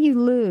 How do you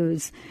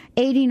lose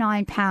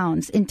 89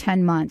 pounds in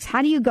 10 months?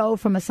 How do you go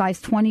from a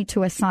size 20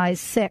 to a size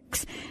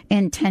 6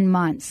 in 10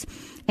 months?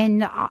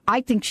 And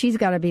I think she's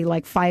got to be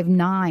like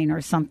 5'9"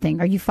 or something.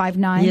 Are you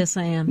 5'9"? Yes,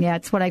 I am. Yeah,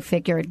 that's what I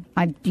figured.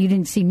 You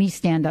didn't see me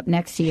stand up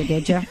next to you,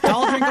 did you?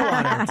 Tall drink of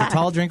water. It's a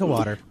tall drink of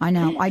water. I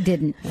know, I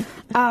didn't.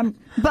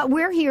 But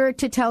we're here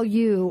to tell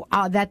you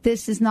that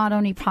this is not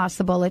only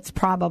possible, it's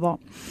probable.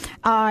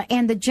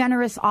 And the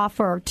generous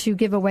offer to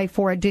give away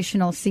 4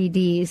 additional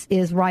CDs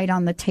is right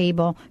on the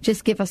table.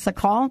 Just give us a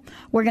call.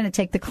 We're going to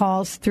take the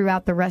calls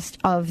throughout the rest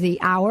of the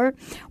hour.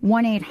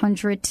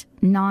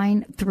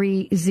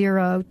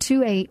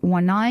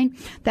 1-800-930-2819.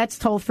 That's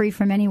toll free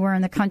from anywhere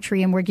in the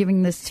country, and we're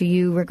giving this to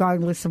you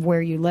regardless of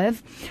where you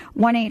live.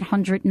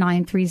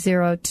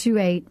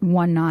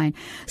 1-800-930-2819.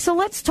 So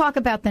let's talk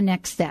about the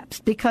next steps,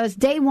 because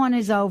day 1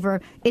 is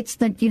over. It's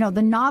the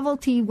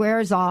novelty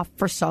wears off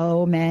for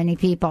so many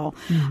people.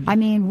 Mm-hmm. I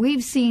mean,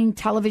 we've seen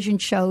television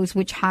shows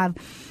which have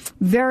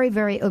very,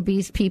 very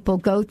obese people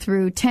go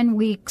through 10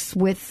 weeks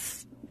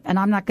with, and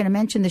I'm not going to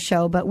mention the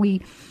show, but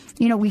we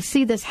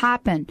see this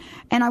happen.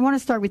 And I want to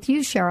start with you,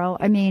 Cheryl.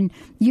 I mean,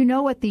 you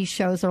know what these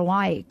shows are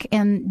like,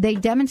 and they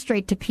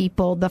demonstrate to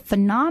people the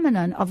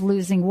phenomenon of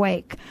losing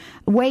weight.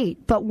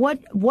 But what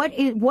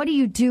do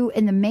you do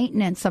in the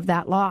maintenance of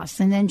that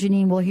loss? And then,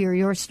 Jeanine, we'll hear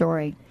your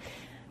story.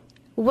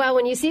 Well,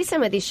 when you see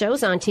some of these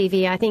shows on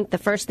TV, I think the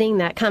first thing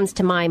that comes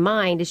to my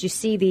mind is you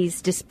see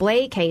these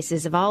display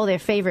cases of all their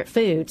favorite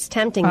foods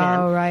tempting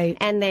them. Oh, right.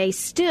 And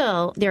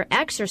they're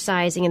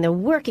exercising and they're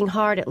working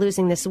hard at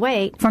losing this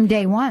weight. From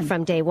day one.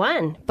 From day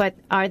one. But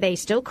are they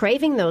still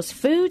craving those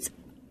foods?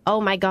 Oh,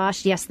 my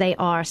gosh, yes, they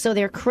are. So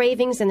their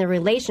cravings and their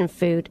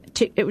relationship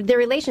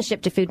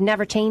to food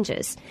never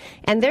changes.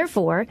 And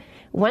therefore,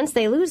 once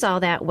they lose all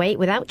that weight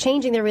without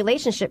changing their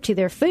relationship to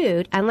their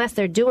food, unless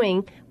they're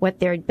doing what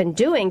they've been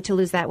doing to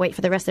lose that weight for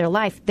the rest of their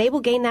life, they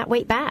will gain that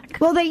weight back.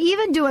 Well, they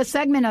even do a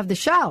segment of the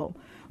show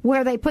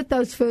where they put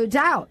those foods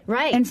out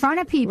in front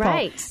of people.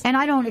 Right. And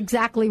I don't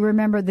exactly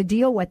remember the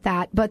deal with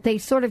that, but they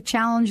sort of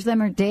challenge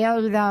them or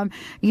dare them.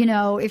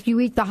 If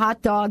you eat the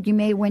hot dog, you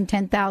may win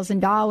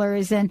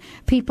 $10,000. And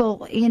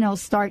people,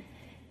 start...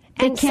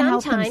 And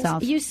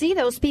sometimes you see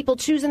those people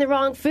choosing the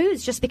wrong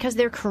foods just because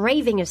their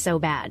craving is so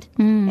bad.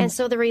 And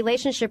so the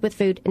relationship with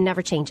food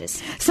never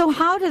changes. So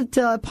how did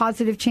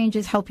positive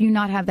changes help you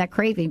not have that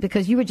craving?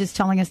 Because you were just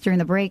telling us during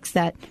the breaks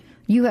that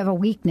you have a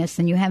weakness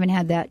and you haven't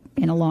had that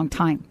in a long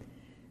time.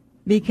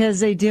 Because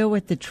they deal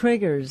with the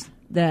triggers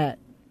that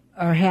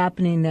are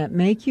happening that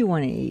make you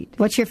want to eat.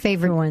 What's your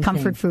favorite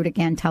comfort food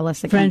again? Tell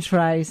us again. French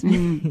fries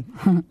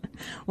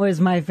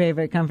was my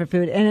favorite comfort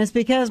food. And it's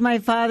because my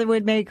father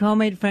would make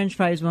homemade French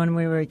fries when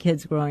we were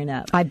kids growing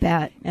up. I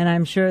bet. And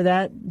I'm sure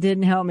that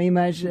didn't help me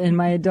much in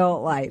my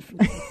adult life.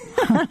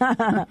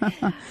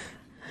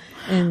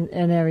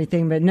 and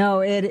everything. But no,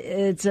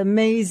 it's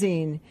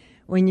amazing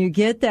when you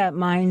get that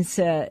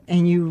mindset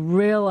and you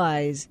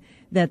realize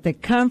that the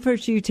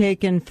comfort you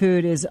take in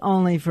food is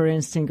only for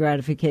instant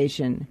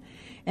gratification.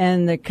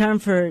 And the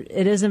comfort,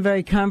 it isn't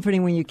very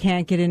comforting when you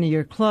can't get into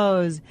your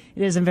clothes.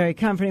 It isn't very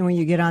comforting when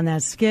you get on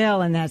that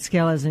scale and that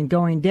scale isn't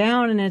going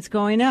down and it's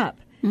going up.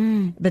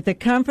 But the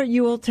comfort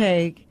you will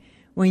take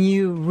when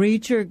you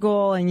reach your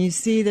goal and you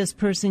see this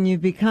person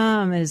you've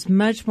become is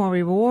much more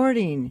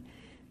rewarding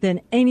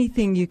than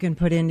anything you can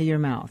put into your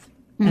mouth.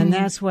 And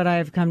that's what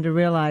I've come to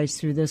realize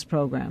through this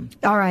program.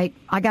 All right.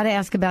 I got to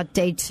ask about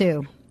day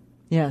 2.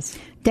 Yes.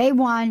 Day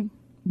 1,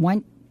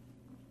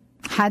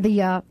 had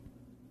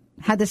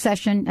the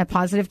session at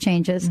Positive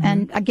Changes.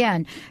 And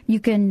again, you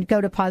can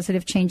go to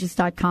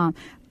positivechanges.com.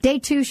 Day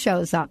 2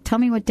 shows up. Tell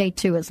me what day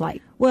 2 is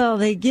like. Well,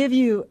 they give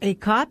you a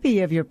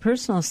copy of your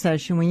personal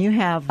session when you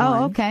have one.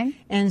 Oh, okay.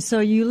 And so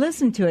you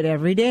listen to it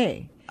every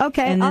day.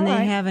 Okay, and then all they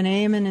right. have an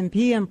AM and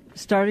PM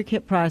starter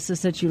kit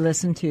process that you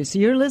listen to. So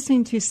you're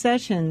listening to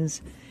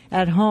sessions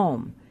at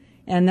home.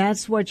 And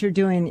that's what you're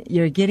doing.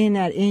 You're getting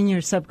that in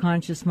your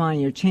subconscious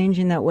mind. You're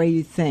changing that way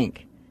you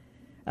think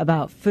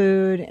about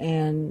food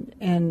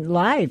and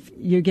life.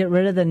 You get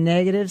rid of the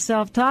negative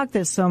self-talk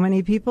that so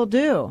many people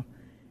do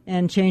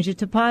and change it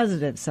to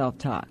positive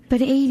self-talk.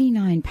 But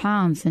 89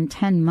 pounds in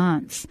 10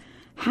 months.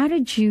 How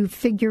did you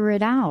figure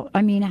it out?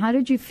 I mean, how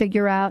did you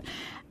figure out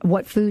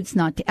what foods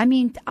not to. I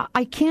mean,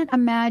 I can't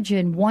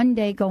imagine one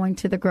day going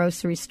to the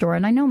grocery store,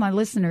 and I know my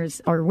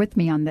listeners are with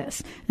me on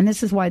this, and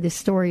this is why this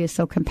story is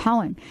so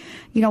compelling.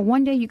 You know,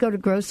 one day you go to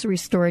the grocery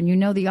store and you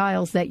know the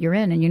aisles that you're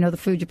in and you know the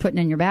food you're putting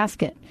in your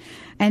basket.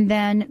 And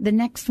then the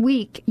next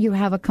week you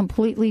have a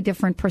completely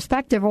different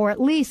perspective, or at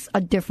least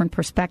a different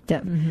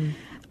perspective. Mm-hmm.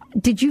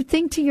 Did you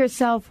think to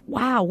yourself,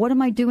 wow, what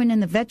am I doing in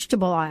the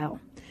vegetable aisle?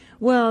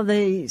 Well,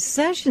 the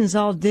sessions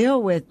all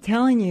deal with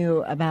telling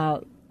you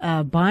about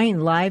buying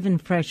live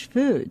and fresh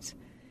foods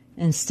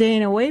and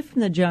staying away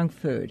from the junk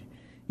food.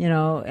 You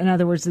know, in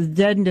other words, the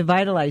dead and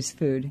devitalized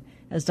food,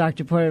 as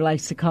Dr. Porter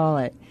likes to call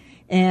it.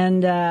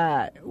 And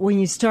when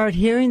you start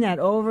hearing that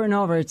over and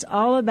over, it's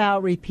all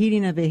about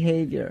repeating a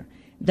behavior.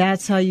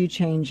 That's how you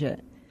change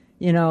it.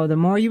 You know, the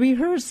more you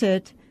rehearse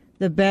it,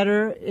 the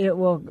better it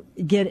will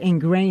get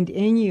ingrained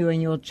in you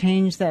and you'll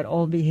change that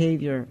old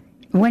behavior.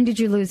 When did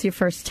you lose your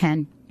first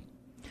 10?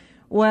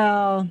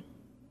 Well,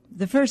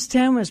 the first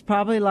 10 was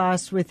probably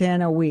lost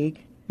within a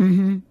week.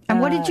 Mm-hmm. And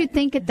what did you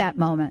think at that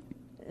moment?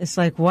 It's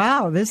like,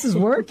 wow, this is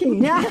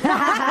working. It was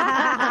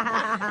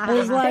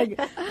like,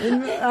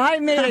 I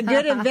made a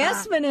good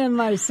investment in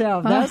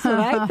myself. That's what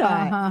I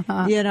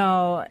thought. You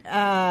know,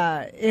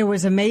 it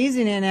was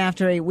amazing. And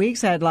after 8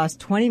 weeks, I had lost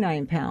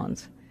 29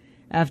 pounds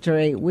after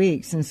 8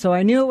 weeks. And so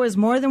I knew it was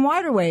more than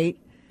water weight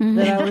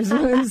that I was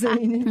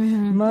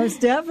losing, most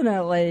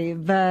definitely.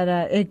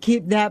 But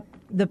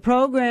the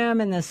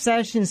program and the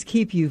sessions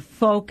keep you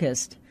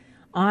focused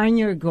on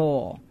your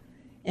goal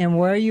and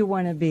where you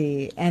want to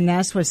be. And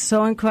that's what's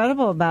so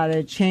incredible about it.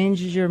 It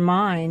changes your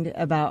mind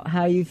about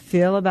how you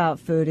feel about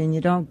food, and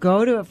you don't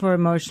go to it for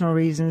emotional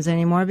reasons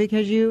anymore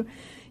because you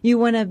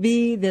want to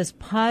be this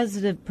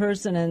positive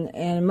person.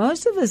 And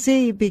most of us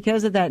eat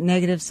because of that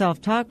negative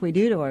self-talk we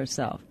do to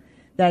ourselves.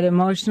 That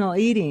emotional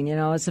eating, you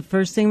know, it's the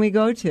first thing we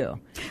go to.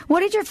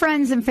 What did your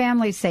friends and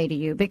family say to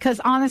you? Because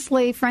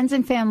honestly, friends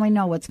and family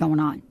know what's going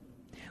on.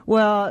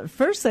 Well,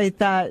 first they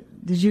thought,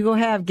 did you go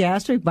have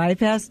gastric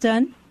bypass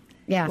done?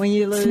 Yeah, when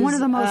you lose, it's one of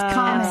the most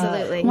common,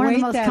 absolutely, one of the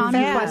most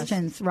common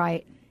questions,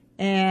 right?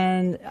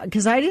 And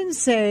because I didn't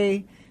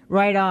say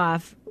right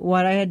off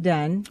what I had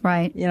done,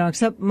 right? You know,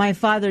 except my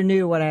father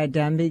knew what I had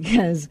done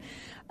because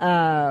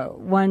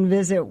one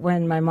visit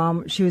when my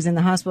mom, she was in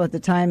the hospital at the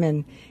time,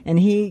 and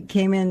he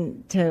came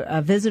in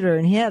to visit her,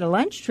 and he had a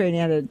lunch tray, and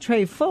he had a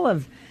tray full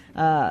of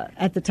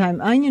at the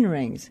time onion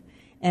rings.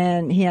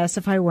 And he asked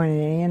if I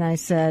wanted any, and I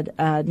said,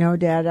 "No,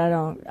 Dad,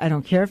 I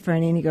don't care for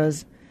any." And he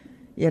goes,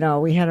 "You know,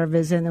 we had our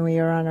visit, and then we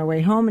were on our way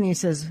home." And he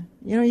says,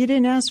 "You know, you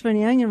didn't ask for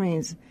any onion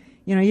rings.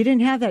 You know, you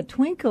didn't have that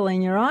twinkle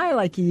in your eye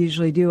like you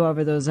usually do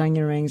over those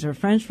onion rings or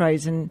French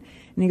fries." And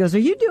he goes, "Are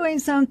you doing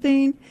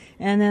something?"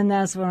 And then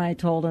that's when I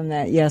told him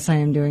that yes, I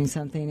am doing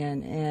something,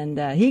 and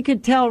he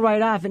could tell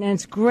right off. And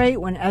it's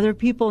great when other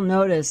people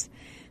notice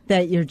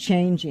that you're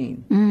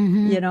changing,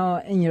 you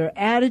know, and your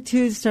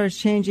attitude starts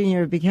changing.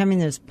 You're becoming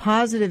this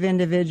positive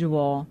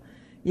individual,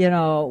 you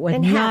know, with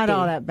and not happy.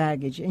 all that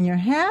baggage. And you're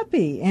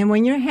happy. And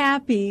when you're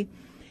happy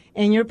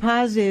and you're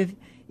positive,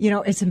 you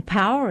know, it's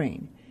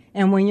empowering.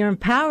 And when you're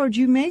empowered,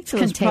 you make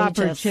those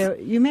proper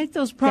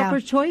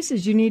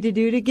choices you need to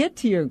do to get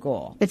to your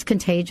goal. It's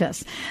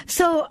contagious.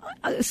 So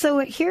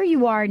here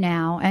you are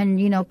now, and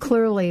you know,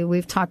 clearly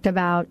we've talked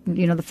about,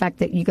 you know, the fact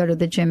that you go to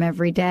the gym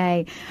every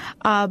day.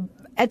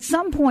 At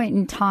some point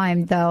in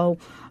time, though,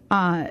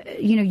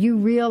 you know, you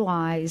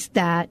realized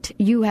that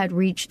you had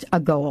reached a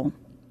goal.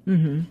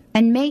 Mm-hmm.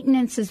 And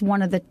maintenance is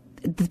one of the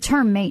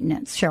term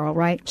maintenance, Cheryl,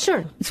 right?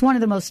 Sure. It's one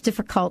of the most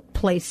difficult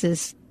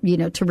places, you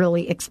know, to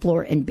really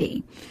explore and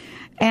be.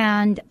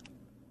 And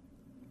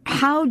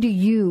how do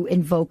you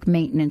invoke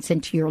maintenance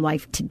into your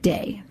life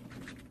today?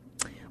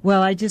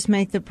 Well, I just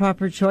make the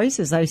proper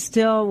choices. I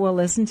still will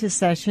listen to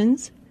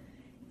sessions,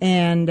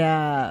 and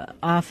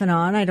off and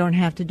on. I don't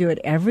have to do it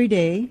every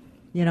day,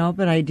 you know,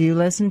 but I do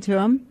listen to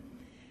them.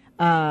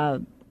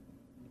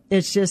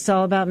 It's just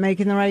all about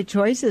making the right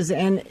choices.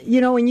 And,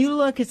 you know, when you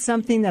look at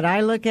something that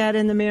I look at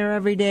in the mirror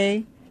every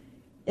day,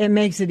 it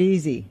makes it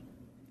easy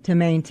to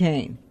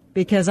maintain.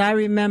 Because I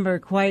remember,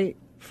 quite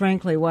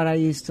frankly, what I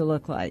used to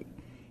look like.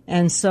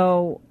 And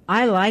so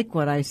I like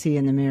what I see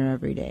in the mirror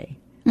every day.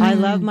 Mm. I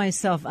love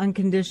myself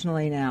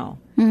unconditionally now.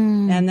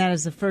 Mm. And that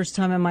is the first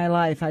time in my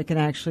life I can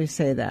actually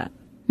say that.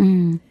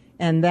 Mm.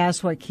 And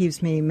that's what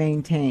keeps me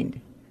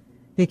maintained.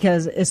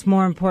 Because it's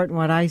more important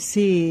what I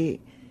see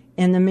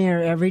in the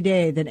mirror every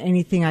day than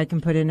anything I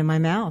can put into my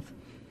mouth.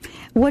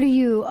 What do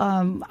you,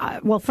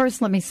 well,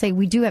 first let me say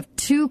we do have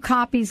 2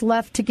 copies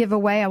left to give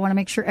away. I want to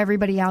make sure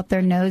everybody out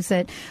there knows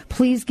it.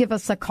 Please give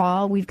us a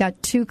call. We've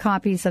got 2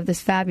 copies of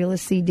this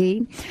fabulous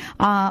CD.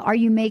 Are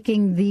you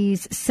making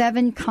these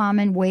 7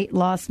 common weight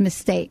loss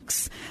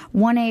mistakes?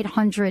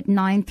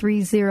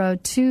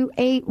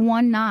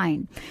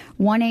 1-800-930-2819.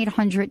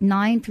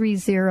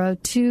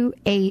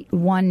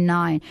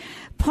 1-800-930-2819.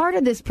 Part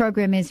of this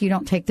program is you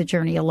don't take the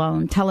journey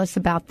alone. Tell us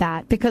about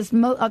that. Because,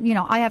 you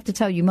know, I have to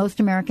tell you, most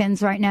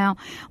Americans right now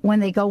when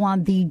they go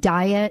on the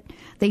diet,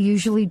 they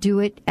usually do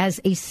it as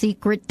a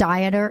secret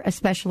dieter,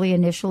 especially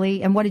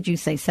initially. And what did you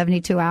say,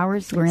 72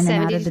 hours? We're in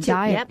and out of the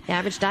diet. Yep,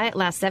 average diet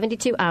lasts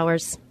 72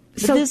 hours.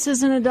 But this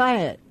isn't a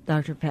diet,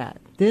 Dr. Pat.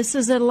 This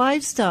is a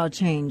lifestyle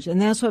change,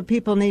 and that's what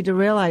people need to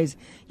realize.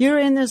 You're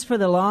in this for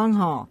the long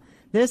haul.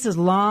 This is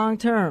long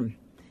term.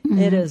 Mm-hmm.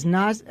 It is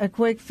not a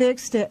quick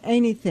fix to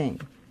anything,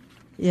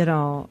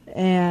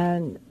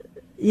 and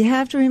you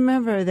have to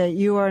remember that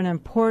you are an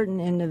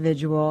important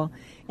individual,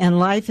 and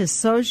life is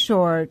so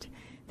short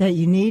that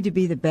you need to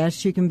be the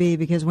best you can be,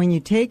 because when you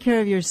take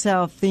care of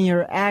yourself, then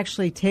you're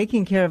actually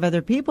taking care of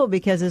other people,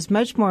 because it's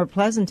much more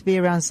pleasant to be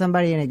around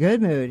somebody in a good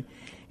mood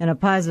and a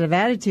positive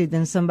attitude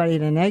than somebody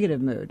in a negative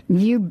mood.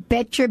 You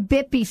bet your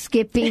bippy,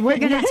 Skippy. We're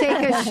going to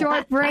take a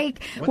short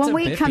break. When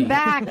we come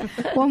back,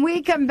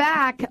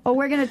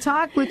 we're going to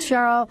talk with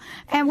Cheryl,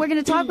 and we're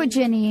going to talk with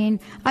Jeanine.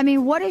 I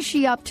mean, what is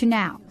she up to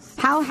now?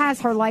 How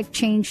has her life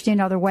changed in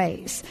other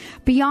ways?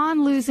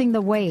 Beyond losing the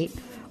weight,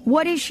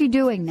 what is she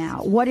doing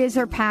now? What is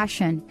her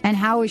passion? And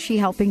how is she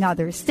helping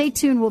others? Stay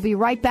tuned. We'll be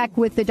right back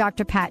with the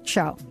Dr. Pat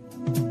Show.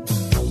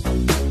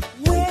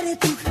 Where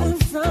did you come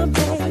from,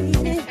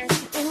 baby?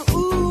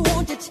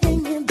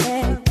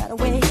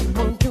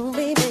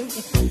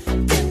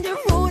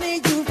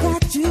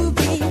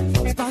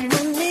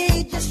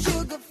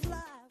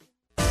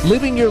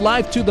 Living your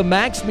life to the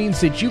max means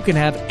that you can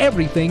have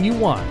everything you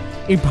want.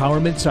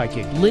 Empowerment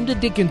Psychic Linda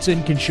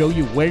Dickinson can show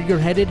you where you're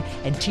headed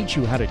and teach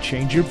you how to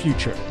change your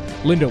future.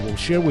 Linda will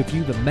share with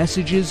you the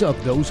messages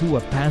of those who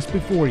have passed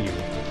before you.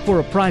 For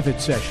a private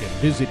session,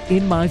 visit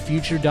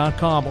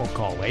inmyfuture.com or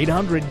call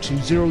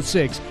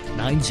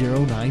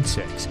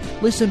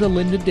 800-206-9096. Listen to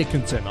Linda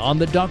Dickinson on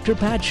The Dr.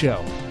 Pat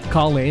Show.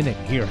 Call in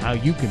and hear how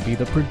you can be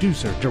the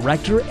producer,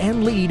 director,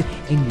 and lead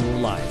in your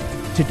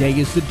life. Today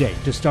is the day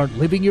to start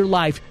living your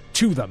life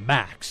to the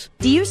max.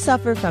 Do you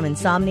suffer from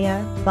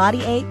insomnia,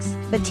 body aches,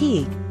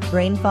 fatigue,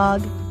 brain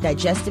fog,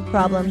 digestive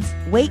problems,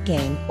 weight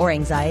gain, or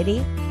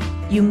anxiety?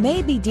 You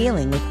may be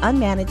dealing with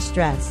unmanaged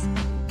stress.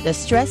 The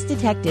Stress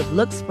Detective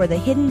looks for the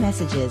hidden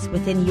messages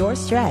within your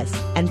stress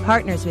and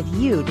partners with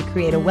you to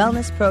create a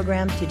wellness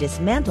program to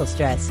dismantle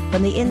stress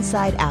from the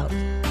inside out.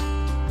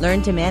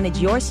 Learn to manage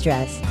your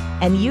stress,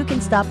 and you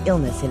can stop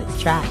illness in its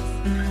tracks.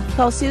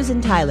 Call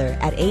Susan Tyler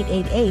at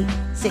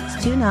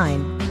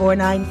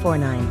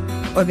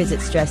 888-629-4949 or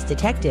visit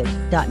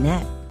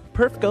stressdetective.net.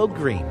 Perfgo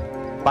Green.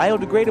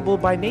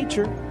 Biodegradable by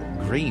nature,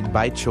 green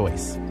by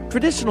choice.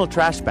 Traditional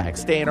trash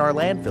bags stay in our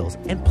landfills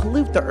and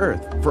pollute the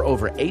earth for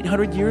over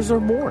 800 years or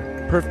more.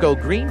 Perfgo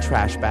Green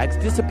trash bags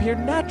disappear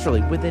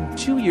naturally within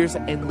 2 years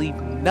and leave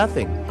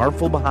nothing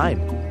harmful behind.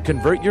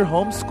 Convert your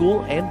home,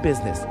 school, and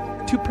business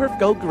to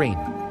Perfgo Green.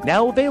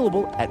 Now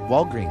available at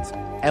Walgreens,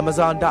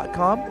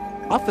 Amazon.com,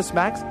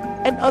 OfficeMax,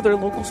 and other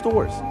local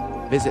stores.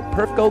 Visit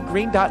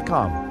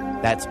perfgogreen.com.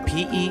 That's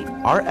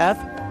PERF,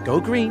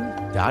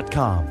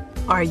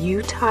 Are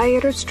you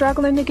tired or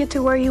struggling to get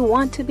to where you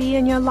want to be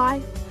in your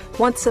life?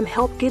 Want some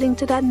help getting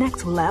to that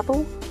next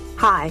level?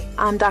 Hi,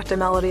 I'm Dr.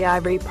 Melody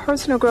Ivory,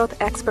 personal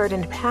growth expert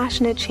and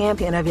passionate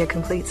champion of your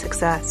complete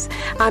success.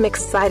 I'm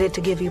excited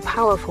to give you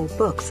powerful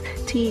books,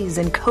 teas,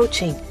 and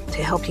coaching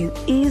to help you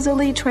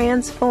easily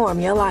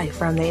transform your life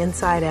from the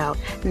inside out.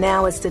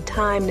 Now is the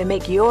time to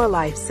make your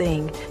life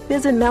sing.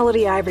 Visit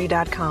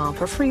melodyivory.com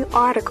for free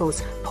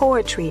articles,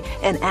 poetry,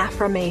 and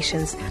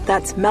affirmations.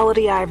 That's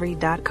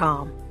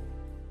melodyivory.com.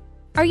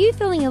 Are you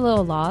feeling a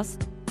little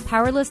lost?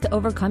 Powerless to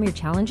overcome your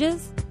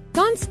challenges?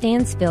 Dawn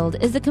Stansfield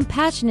is a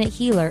compassionate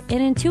healer and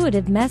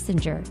intuitive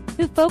messenger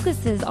who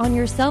focuses on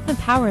your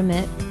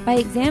self-empowerment by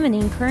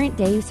examining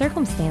current-day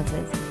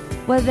circumstances,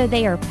 whether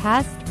they are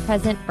past,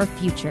 present, or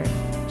future.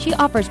 She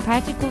offers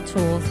practical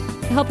tools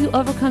to help you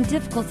overcome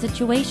difficult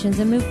situations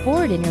and move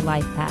forward in your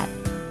life path.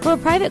 For a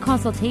private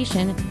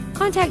consultation,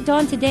 contact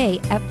Dawn today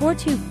at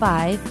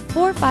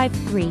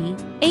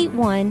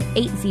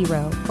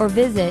 425-453-8180 or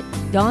visit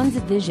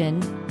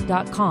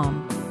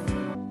dawnsvision.com.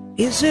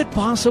 Is it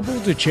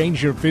possible to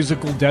change your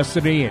physical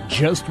destiny in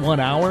just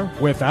 1 hour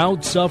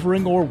without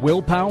suffering or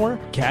willpower?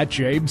 Kat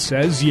James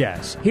says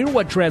yes. Hear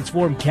what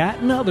transformed Kat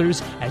and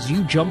others as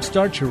you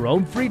jumpstart your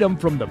own freedom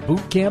from the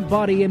boot camp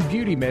body and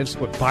beauty myths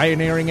with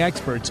pioneering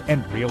experts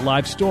and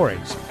real-life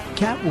stories.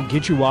 Kat will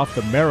get you off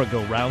the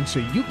merry-go-round so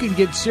you can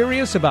get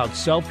serious about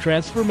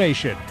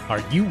self-transformation.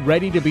 Are you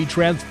ready to be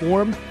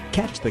transformed?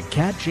 Catch the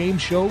Kat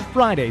James Show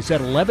Fridays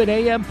at 11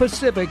 a.m.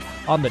 Pacific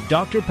on the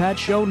Dr. Pat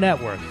Show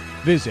Network.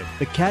 Visit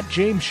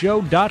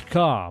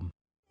thekatjamesshow.com.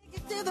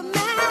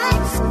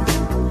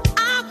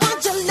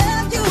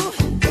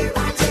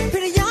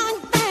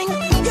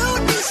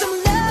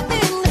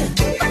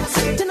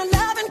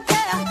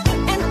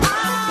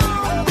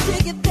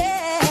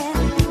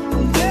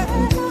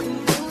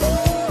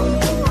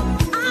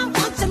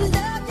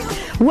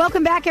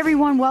 Welcome back,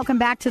 everyone. Welcome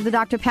back to the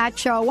Dr. Pat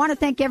Show. I want to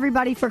thank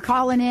everybody for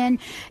calling in.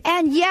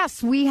 And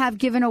yes, we have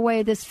given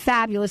away this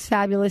fabulous,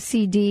 fabulous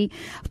CD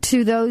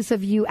to those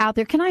of you out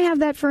there. Can I have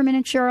that for a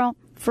minute, Cheryl,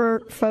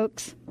 for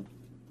folks?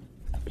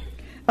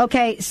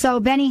 Okay, so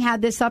Benny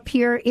had this up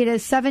here. It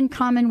is 7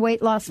 common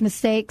weight loss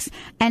mistakes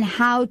and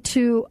how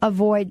to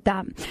avoid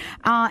them.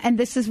 And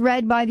this is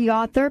read by the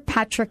author,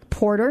 Patrick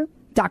Porter.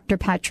 Dr.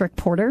 Patrick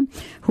Porter,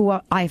 who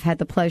I've had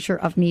the pleasure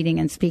of meeting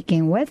and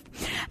speaking with.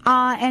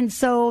 And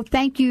so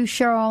thank you,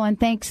 Cheryl, and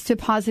thanks to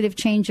Positive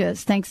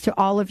Changes. Thanks to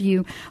all of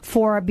you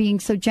for being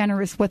so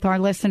generous with our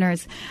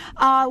listeners.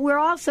 We're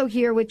also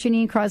here with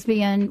Jeanine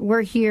Crosby, and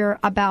we're here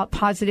about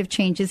Positive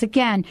Changes.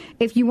 Again,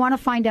 if you want to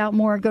find out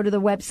more, go to the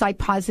website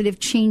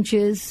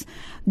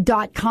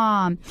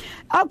positivechanges.com.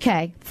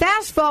 Okay,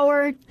 fast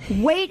forward.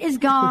 Weight is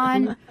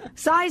gone.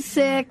 Size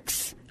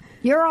 6.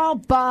 You're all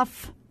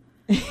buff.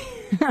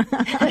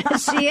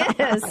 She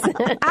is.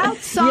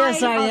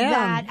 Outside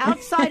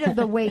of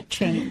the weight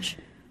change,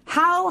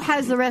 how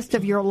has the rest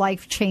of your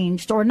life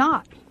changed or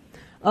not?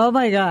 Oh,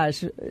 my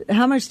gosh.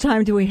 How much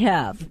time do we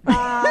have?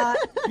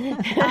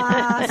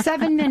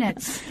 7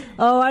 minutes.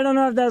 Oh, I don't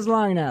know if that's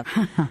long enough.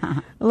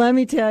 Let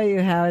me tell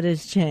you how it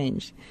has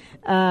changed.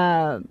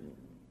 From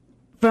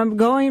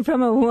going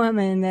from a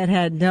woman that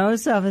had no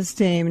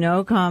self-esteem,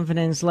 no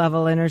confidence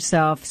level in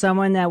herself,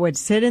 someone that would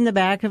sit in the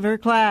back of her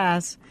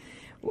class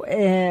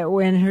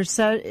when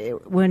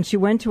she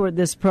went to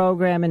this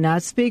program and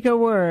not speak a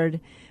word,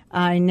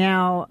 I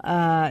now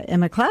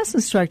am a class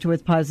instructor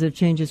with Positive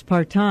Changes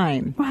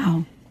part-time.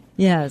 Wow.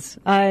 Yes.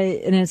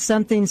 And it's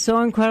something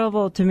so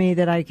incredible to me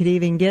that I could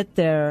even get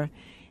there.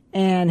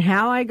 And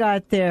how I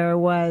got there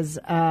was,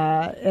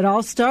 it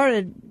all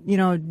started,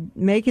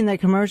 making the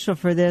commercial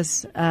for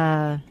this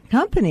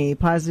company,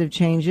 Positive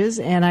Changes,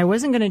 and I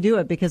wasn't going to do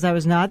it because I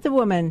was not the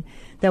woman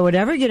that would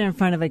ever get in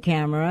front of a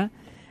camera.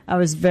 I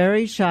was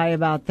very shy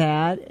about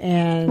that.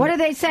 And what do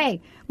they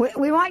say?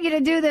 We want you to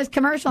do this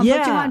commercial and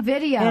put you on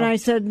video. And I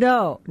said,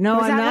 no, I'm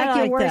not like that. Was that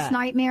like your worst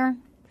nightmare?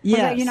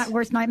 Yes. Was that your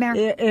worst nightmare?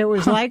 It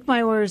was like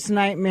my worst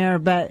nightmare,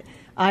 but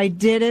I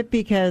did it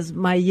because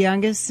my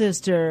youngest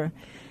sister,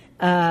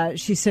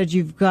 she said,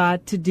 you've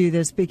got to do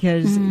this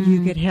because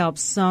you could help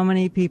so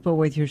many people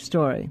with your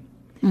story.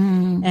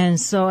 And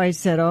so I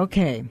said,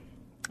 okay,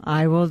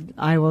 I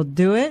will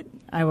do it.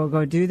 I will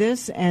go do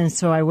this. And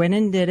so I went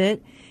and did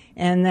it.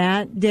 And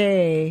that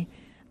day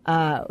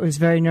was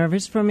very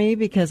nervous for me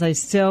because I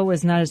still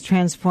was not as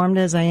transformed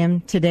as I am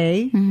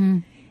today.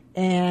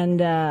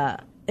 And I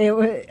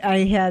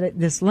had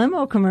this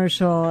limo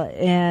commercial,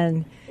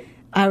 and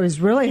I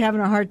was really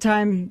having a hard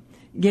time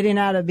getting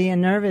out of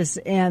being nervous.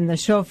 And the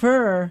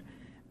chauffeur,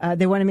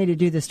 they wanted me to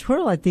do this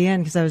twirl at the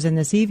end because I was in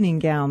this evening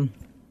gown.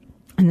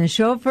 And the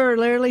chauffeur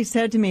literally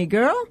said to me,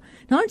 girl,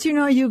 don't you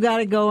know you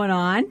got it going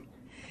on?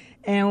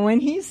 And when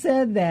he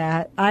said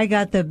that, I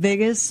got the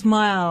biggest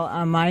smile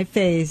on my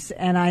face,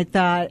 and I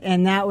thought,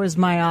 and that was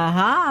my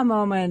aha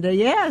moment.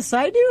 Yes,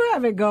 I do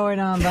have it going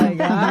on, by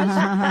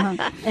gosh.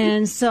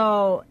 And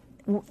so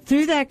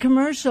through that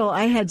commercial,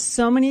 I had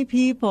so many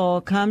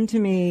people come to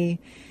me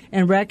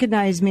and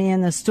recognize me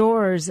in the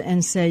stores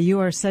and say, you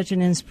are such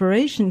an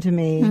inspiration to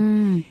me.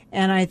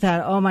 And I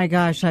thought, oh my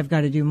gosh, I've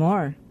got to do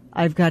more.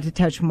 I've got to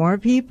touch more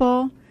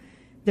people.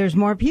 There's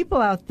more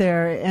people out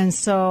there. And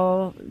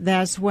so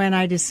that's when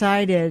I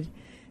decided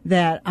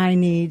that I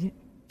need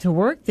to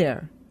work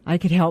there. I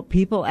could help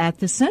people at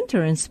the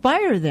center,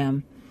 inspire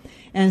them.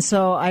 And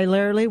so I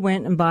literally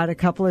went and bought a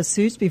couple of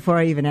suits before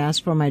I even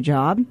asked for my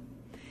job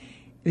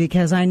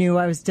because I knew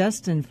I was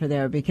destined for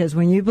there. Because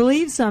when you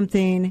believe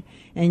something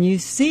and you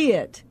see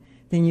it,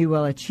 then you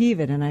will achieve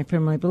it. And I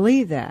firmly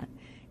believe that.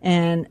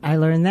 And I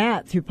learned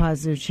that through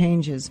Positive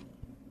Changes.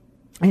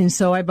 And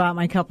so I bought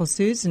my couple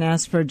suits and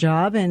asked for a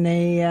job, and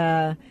they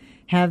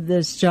have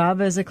this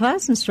job as a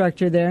class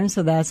instructor there. And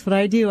so that's what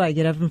I do. I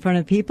get up in front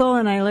of people,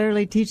 and I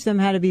literally teach them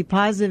how to be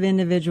positive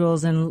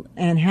individuals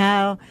and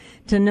how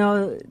to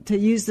know to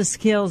use the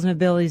skills and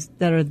abilities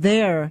that are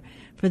there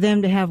for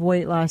them to have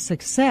weight loss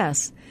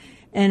success.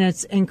 And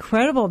it's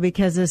incredible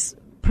because this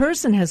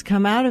person has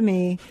come out of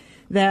me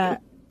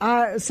that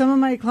some of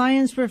my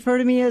clients refer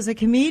to me as a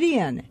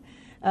comedian.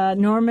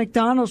 Norm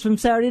Macdonald from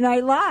Saturday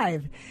Night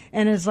Live.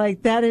 And it's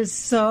like, that is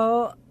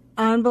so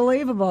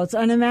unbelievable. It's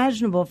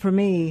unimaginable for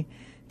me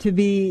to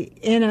be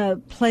in a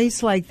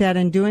place like that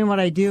and doing what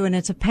I do. And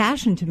it's a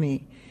passion to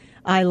me.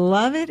 I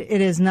love it. It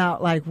is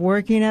not like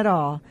working at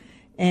all.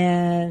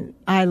 And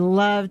I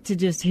love to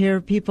just hear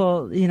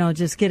people,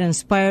 just get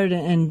inspired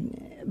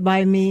and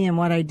by me and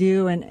what I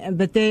do.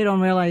 But they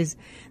don't realize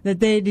that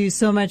they do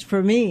so much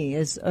for me.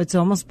 It's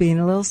almost being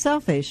a little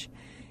selfish,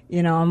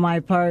 on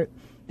my part.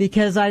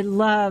 Because I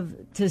love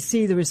to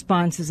see the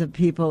responses of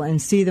people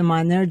and see them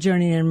on their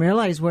journey and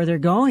realize where they're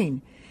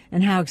going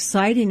and how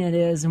exciting it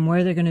is and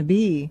where they're going to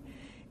be.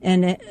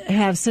 And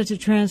have such a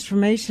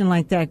transformation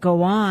like that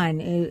go on,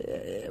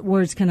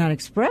 words cannot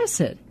express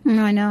it.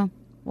 I know.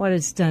 What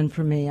it's done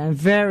for me. I'm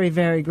very,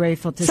 very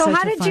grateful to such a fine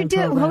program. So how did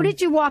you do? How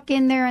did you walk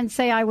in there and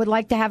say, I would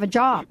like to have a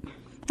job?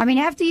 I mean,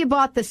 after you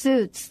bought the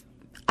suits,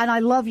 and I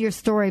love your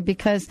story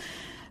because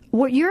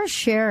what you're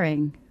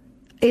sharing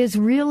is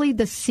really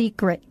the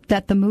secret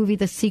that the movie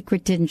The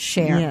Secret didn't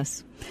share.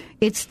 Yes.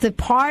 It's the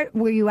part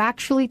where you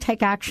actually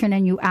take action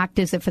and you act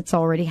as if it's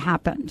already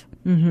happened.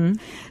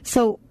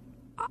 So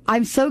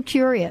I'm so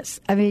curious.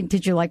 I mean,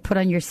 did you put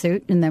on your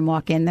suit and then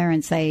walk in there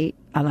and say,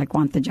 I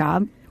want the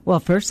job? Well,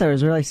 first I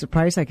was really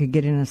surprised I could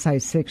get in a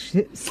size 6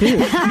 suit.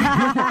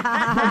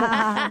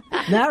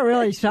 That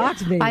really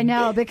shocked me. I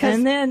know, because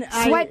and then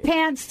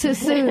sweatpants to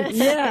suits.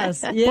 Yes.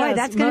 Boy,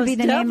 that's going to be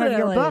the name of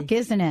your book,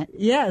 isn't it?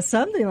 Yeah,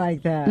 something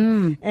like that.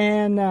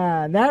 And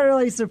that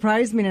really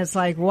surprised me. And it's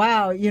like,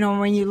 wow,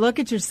 when you look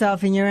at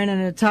yourself and you're in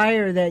an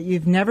attire that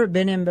you've never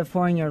been in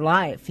before in your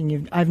life,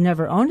 and I've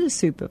never owned a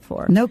suit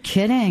before. No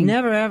kidding.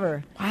 Never,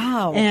 ever.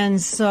 Wow.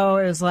 And so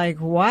it was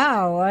like,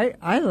 wow,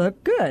 I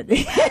look good.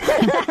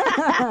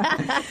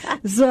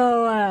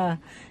 So,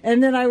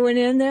 and then I went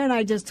in there and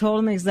I just told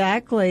him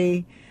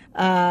exactly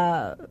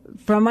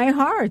from my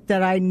heart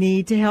that I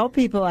need to help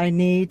people. I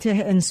need to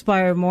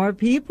inspire more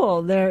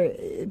people.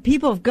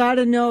 People have got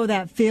to know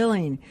that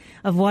feeling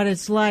of what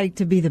it's like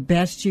to be the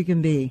best you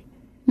can be.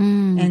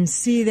 And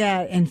see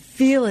that and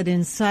feel it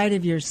inside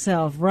of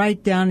yourself,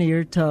 right down to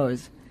your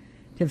toes.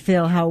 To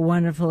feel how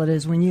wonderful it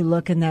is when you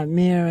look in that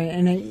mirror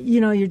and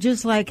you're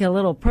just like a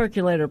little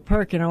percolator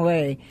perking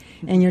away,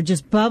 and you're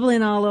just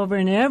bubbling all over,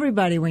 and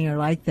everybody, when you're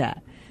like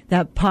that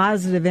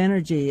positive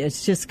energy,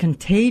 it's just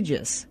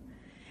contagious.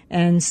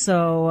 And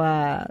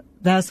so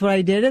that's what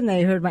I did, and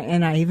they heard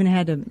and I even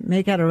had to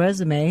make out a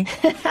resume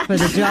for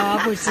the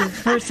job, which is the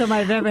first time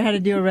I've ever had to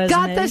do a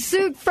resume. Got the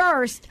suit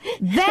first,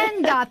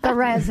 then got the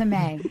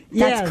resume.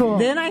 That's cool.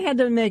 Then I had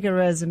to make a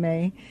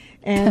resume.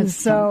 And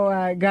so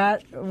I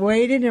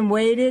waited, and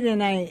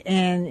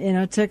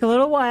it took a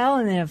little while,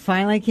 and then it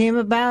finally came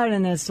about,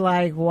 and it's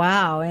like,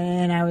 wow.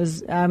 And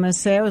I must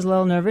say I was a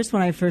little nervous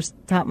when I first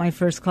taught my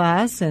first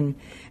class, and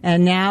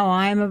now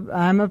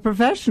I'm a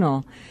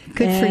professional.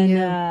 Good for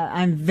you.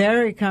 I'm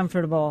very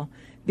comfortable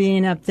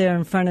being up there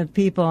in front of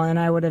people, and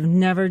I would have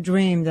never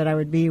dreamed that I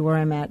would be where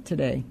I'm at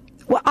today.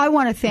 Well, I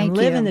want to thank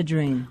you. Living the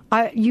dream.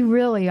 You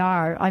really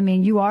are. I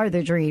mean, you are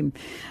the dream.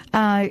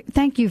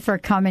 Thank you for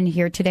coming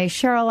here today.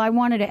 Cheryl, I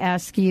wanted to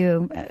ask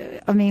you,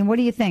 what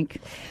do you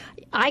think?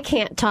 I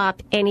can't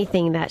top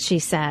anything that she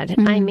said.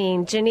 I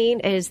mean,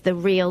 Jeanine is the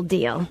real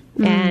deal,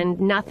 and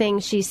nothing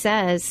she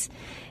says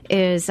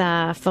is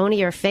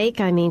phony or fake.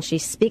 I mean, she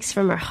speaks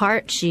from her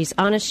heart. She's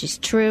honest. She's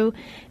true.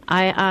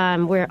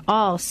 We're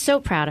all so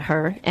proud of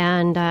her,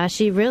 and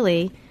she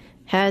really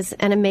has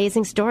an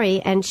amazing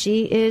story, and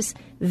she is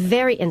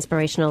very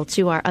inspirational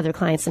to our other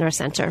clients in our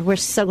center. We're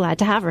so glad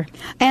to have her.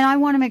 And I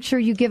want to make sure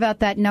you give out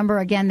that number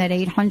again, that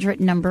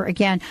 800 number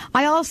again.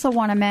 I also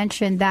want to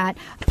mention that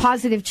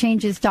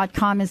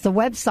positivechanges.com is the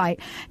website.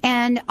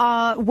 And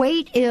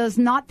weight is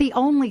not the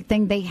only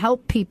thing they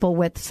help people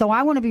with. So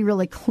I want to be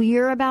really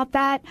clear about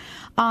that.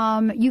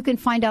 You can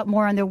find out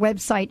more on their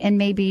website, and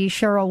maybe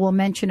Cheryl will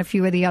mention a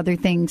few of the other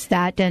things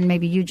and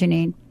maybe you,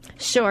 Jeanine.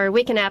 Sure.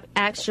 We can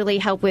actually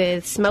help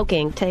with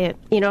smoking.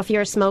 If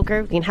you're a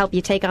smoker, we can help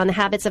you take on the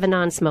habits of a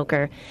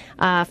non-smoker.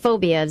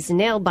 Phobias,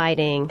 nail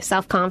biting,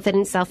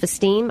 self-confidence,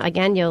 self-esteem.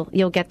 Again,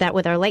 you'll get that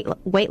with our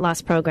weight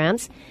loss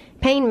programs.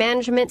 Pain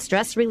management,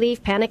 stress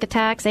relief, panic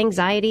attacks,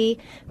 anxiety.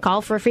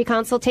 Call for a free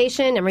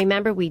consultation. And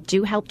remember, we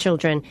do help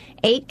children.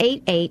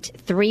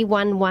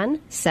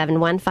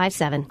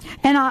 888-311-7157.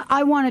 And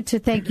I wanted to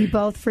thank you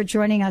both for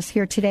joining us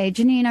here today.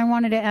 Jeanine, I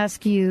wanted to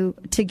ask you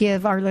to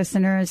give our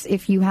listeners,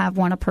 if you have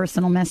one, a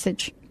personal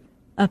message.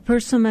 A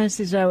personal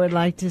message I would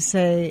like to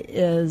say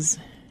is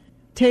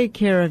take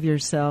care of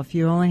yourself.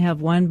 You only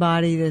have one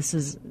body.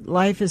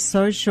 Life is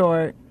so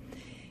short,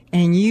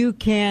 and you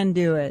can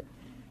do it.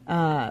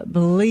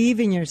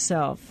 Believe in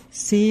yourself.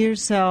 See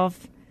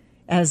yourself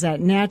as that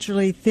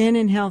naturally thin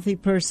and healthy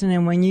person,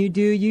 and when you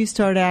do, you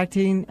start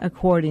acting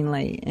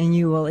accordingly, and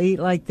you will eat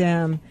like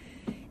them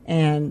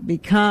and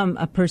become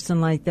a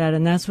person like that,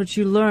 and that's what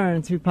you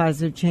learn through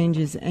positive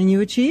changes, and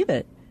you achieve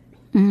it.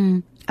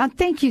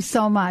 Thank you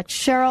so much.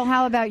 Cheryl,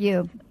 how about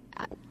you?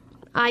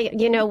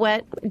 You know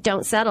what?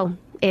 Don't settle.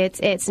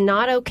 It's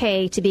not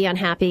okay to be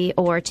unhappy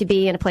or to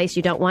be in a place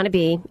you don't want to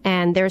be.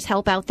 And there's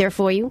help out there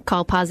for you.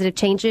 Call Positive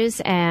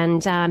Changes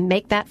and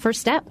make that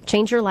first step.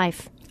 Change your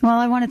life. Well,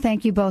 I want to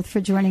thank you both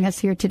for joining us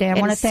here today. I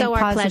want to thank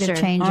Positive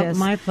Changes.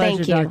 My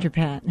pleasure, Dr.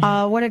 Pat.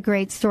 What a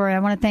great story. I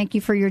want to thank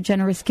you for your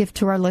generous gift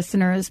to our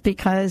listeners,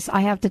 because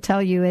I have to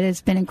tell you, it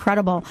has been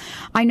incredible.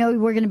 I know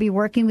we're going to be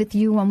working with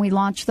you when we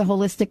launch the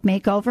Holistic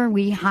Makeover.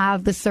 We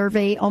have the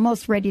survey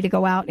almost ready to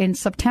go out in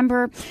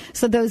September.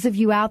 So those of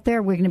you out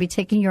there, we're going to be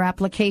taking your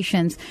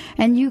applications,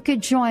 and you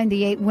could join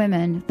the 8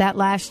 women that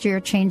last year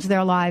changed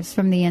their lives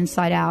from the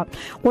inside out.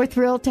 We're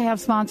thrilled to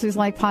have sponsors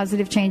like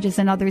Positive Changes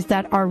and others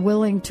that are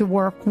willing to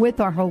work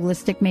with our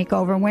Holistic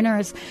Makeover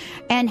winners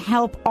and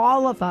help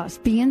all of us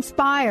be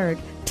inspired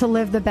to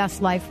live the best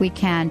life we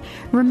can.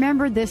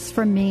 Remember this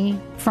from me,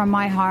 from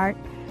my heart,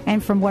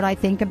 and from what I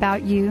think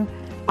about you.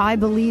 I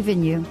believe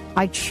in you.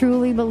 I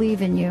truly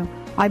believe in you.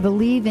 I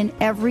believe in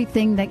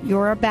everything that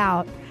you're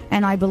about,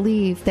 and I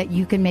believe that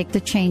you can make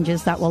the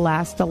changes that will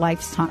last a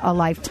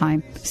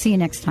lifetime. See you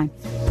next time.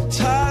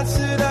 Tides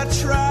that I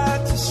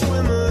tried to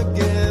swim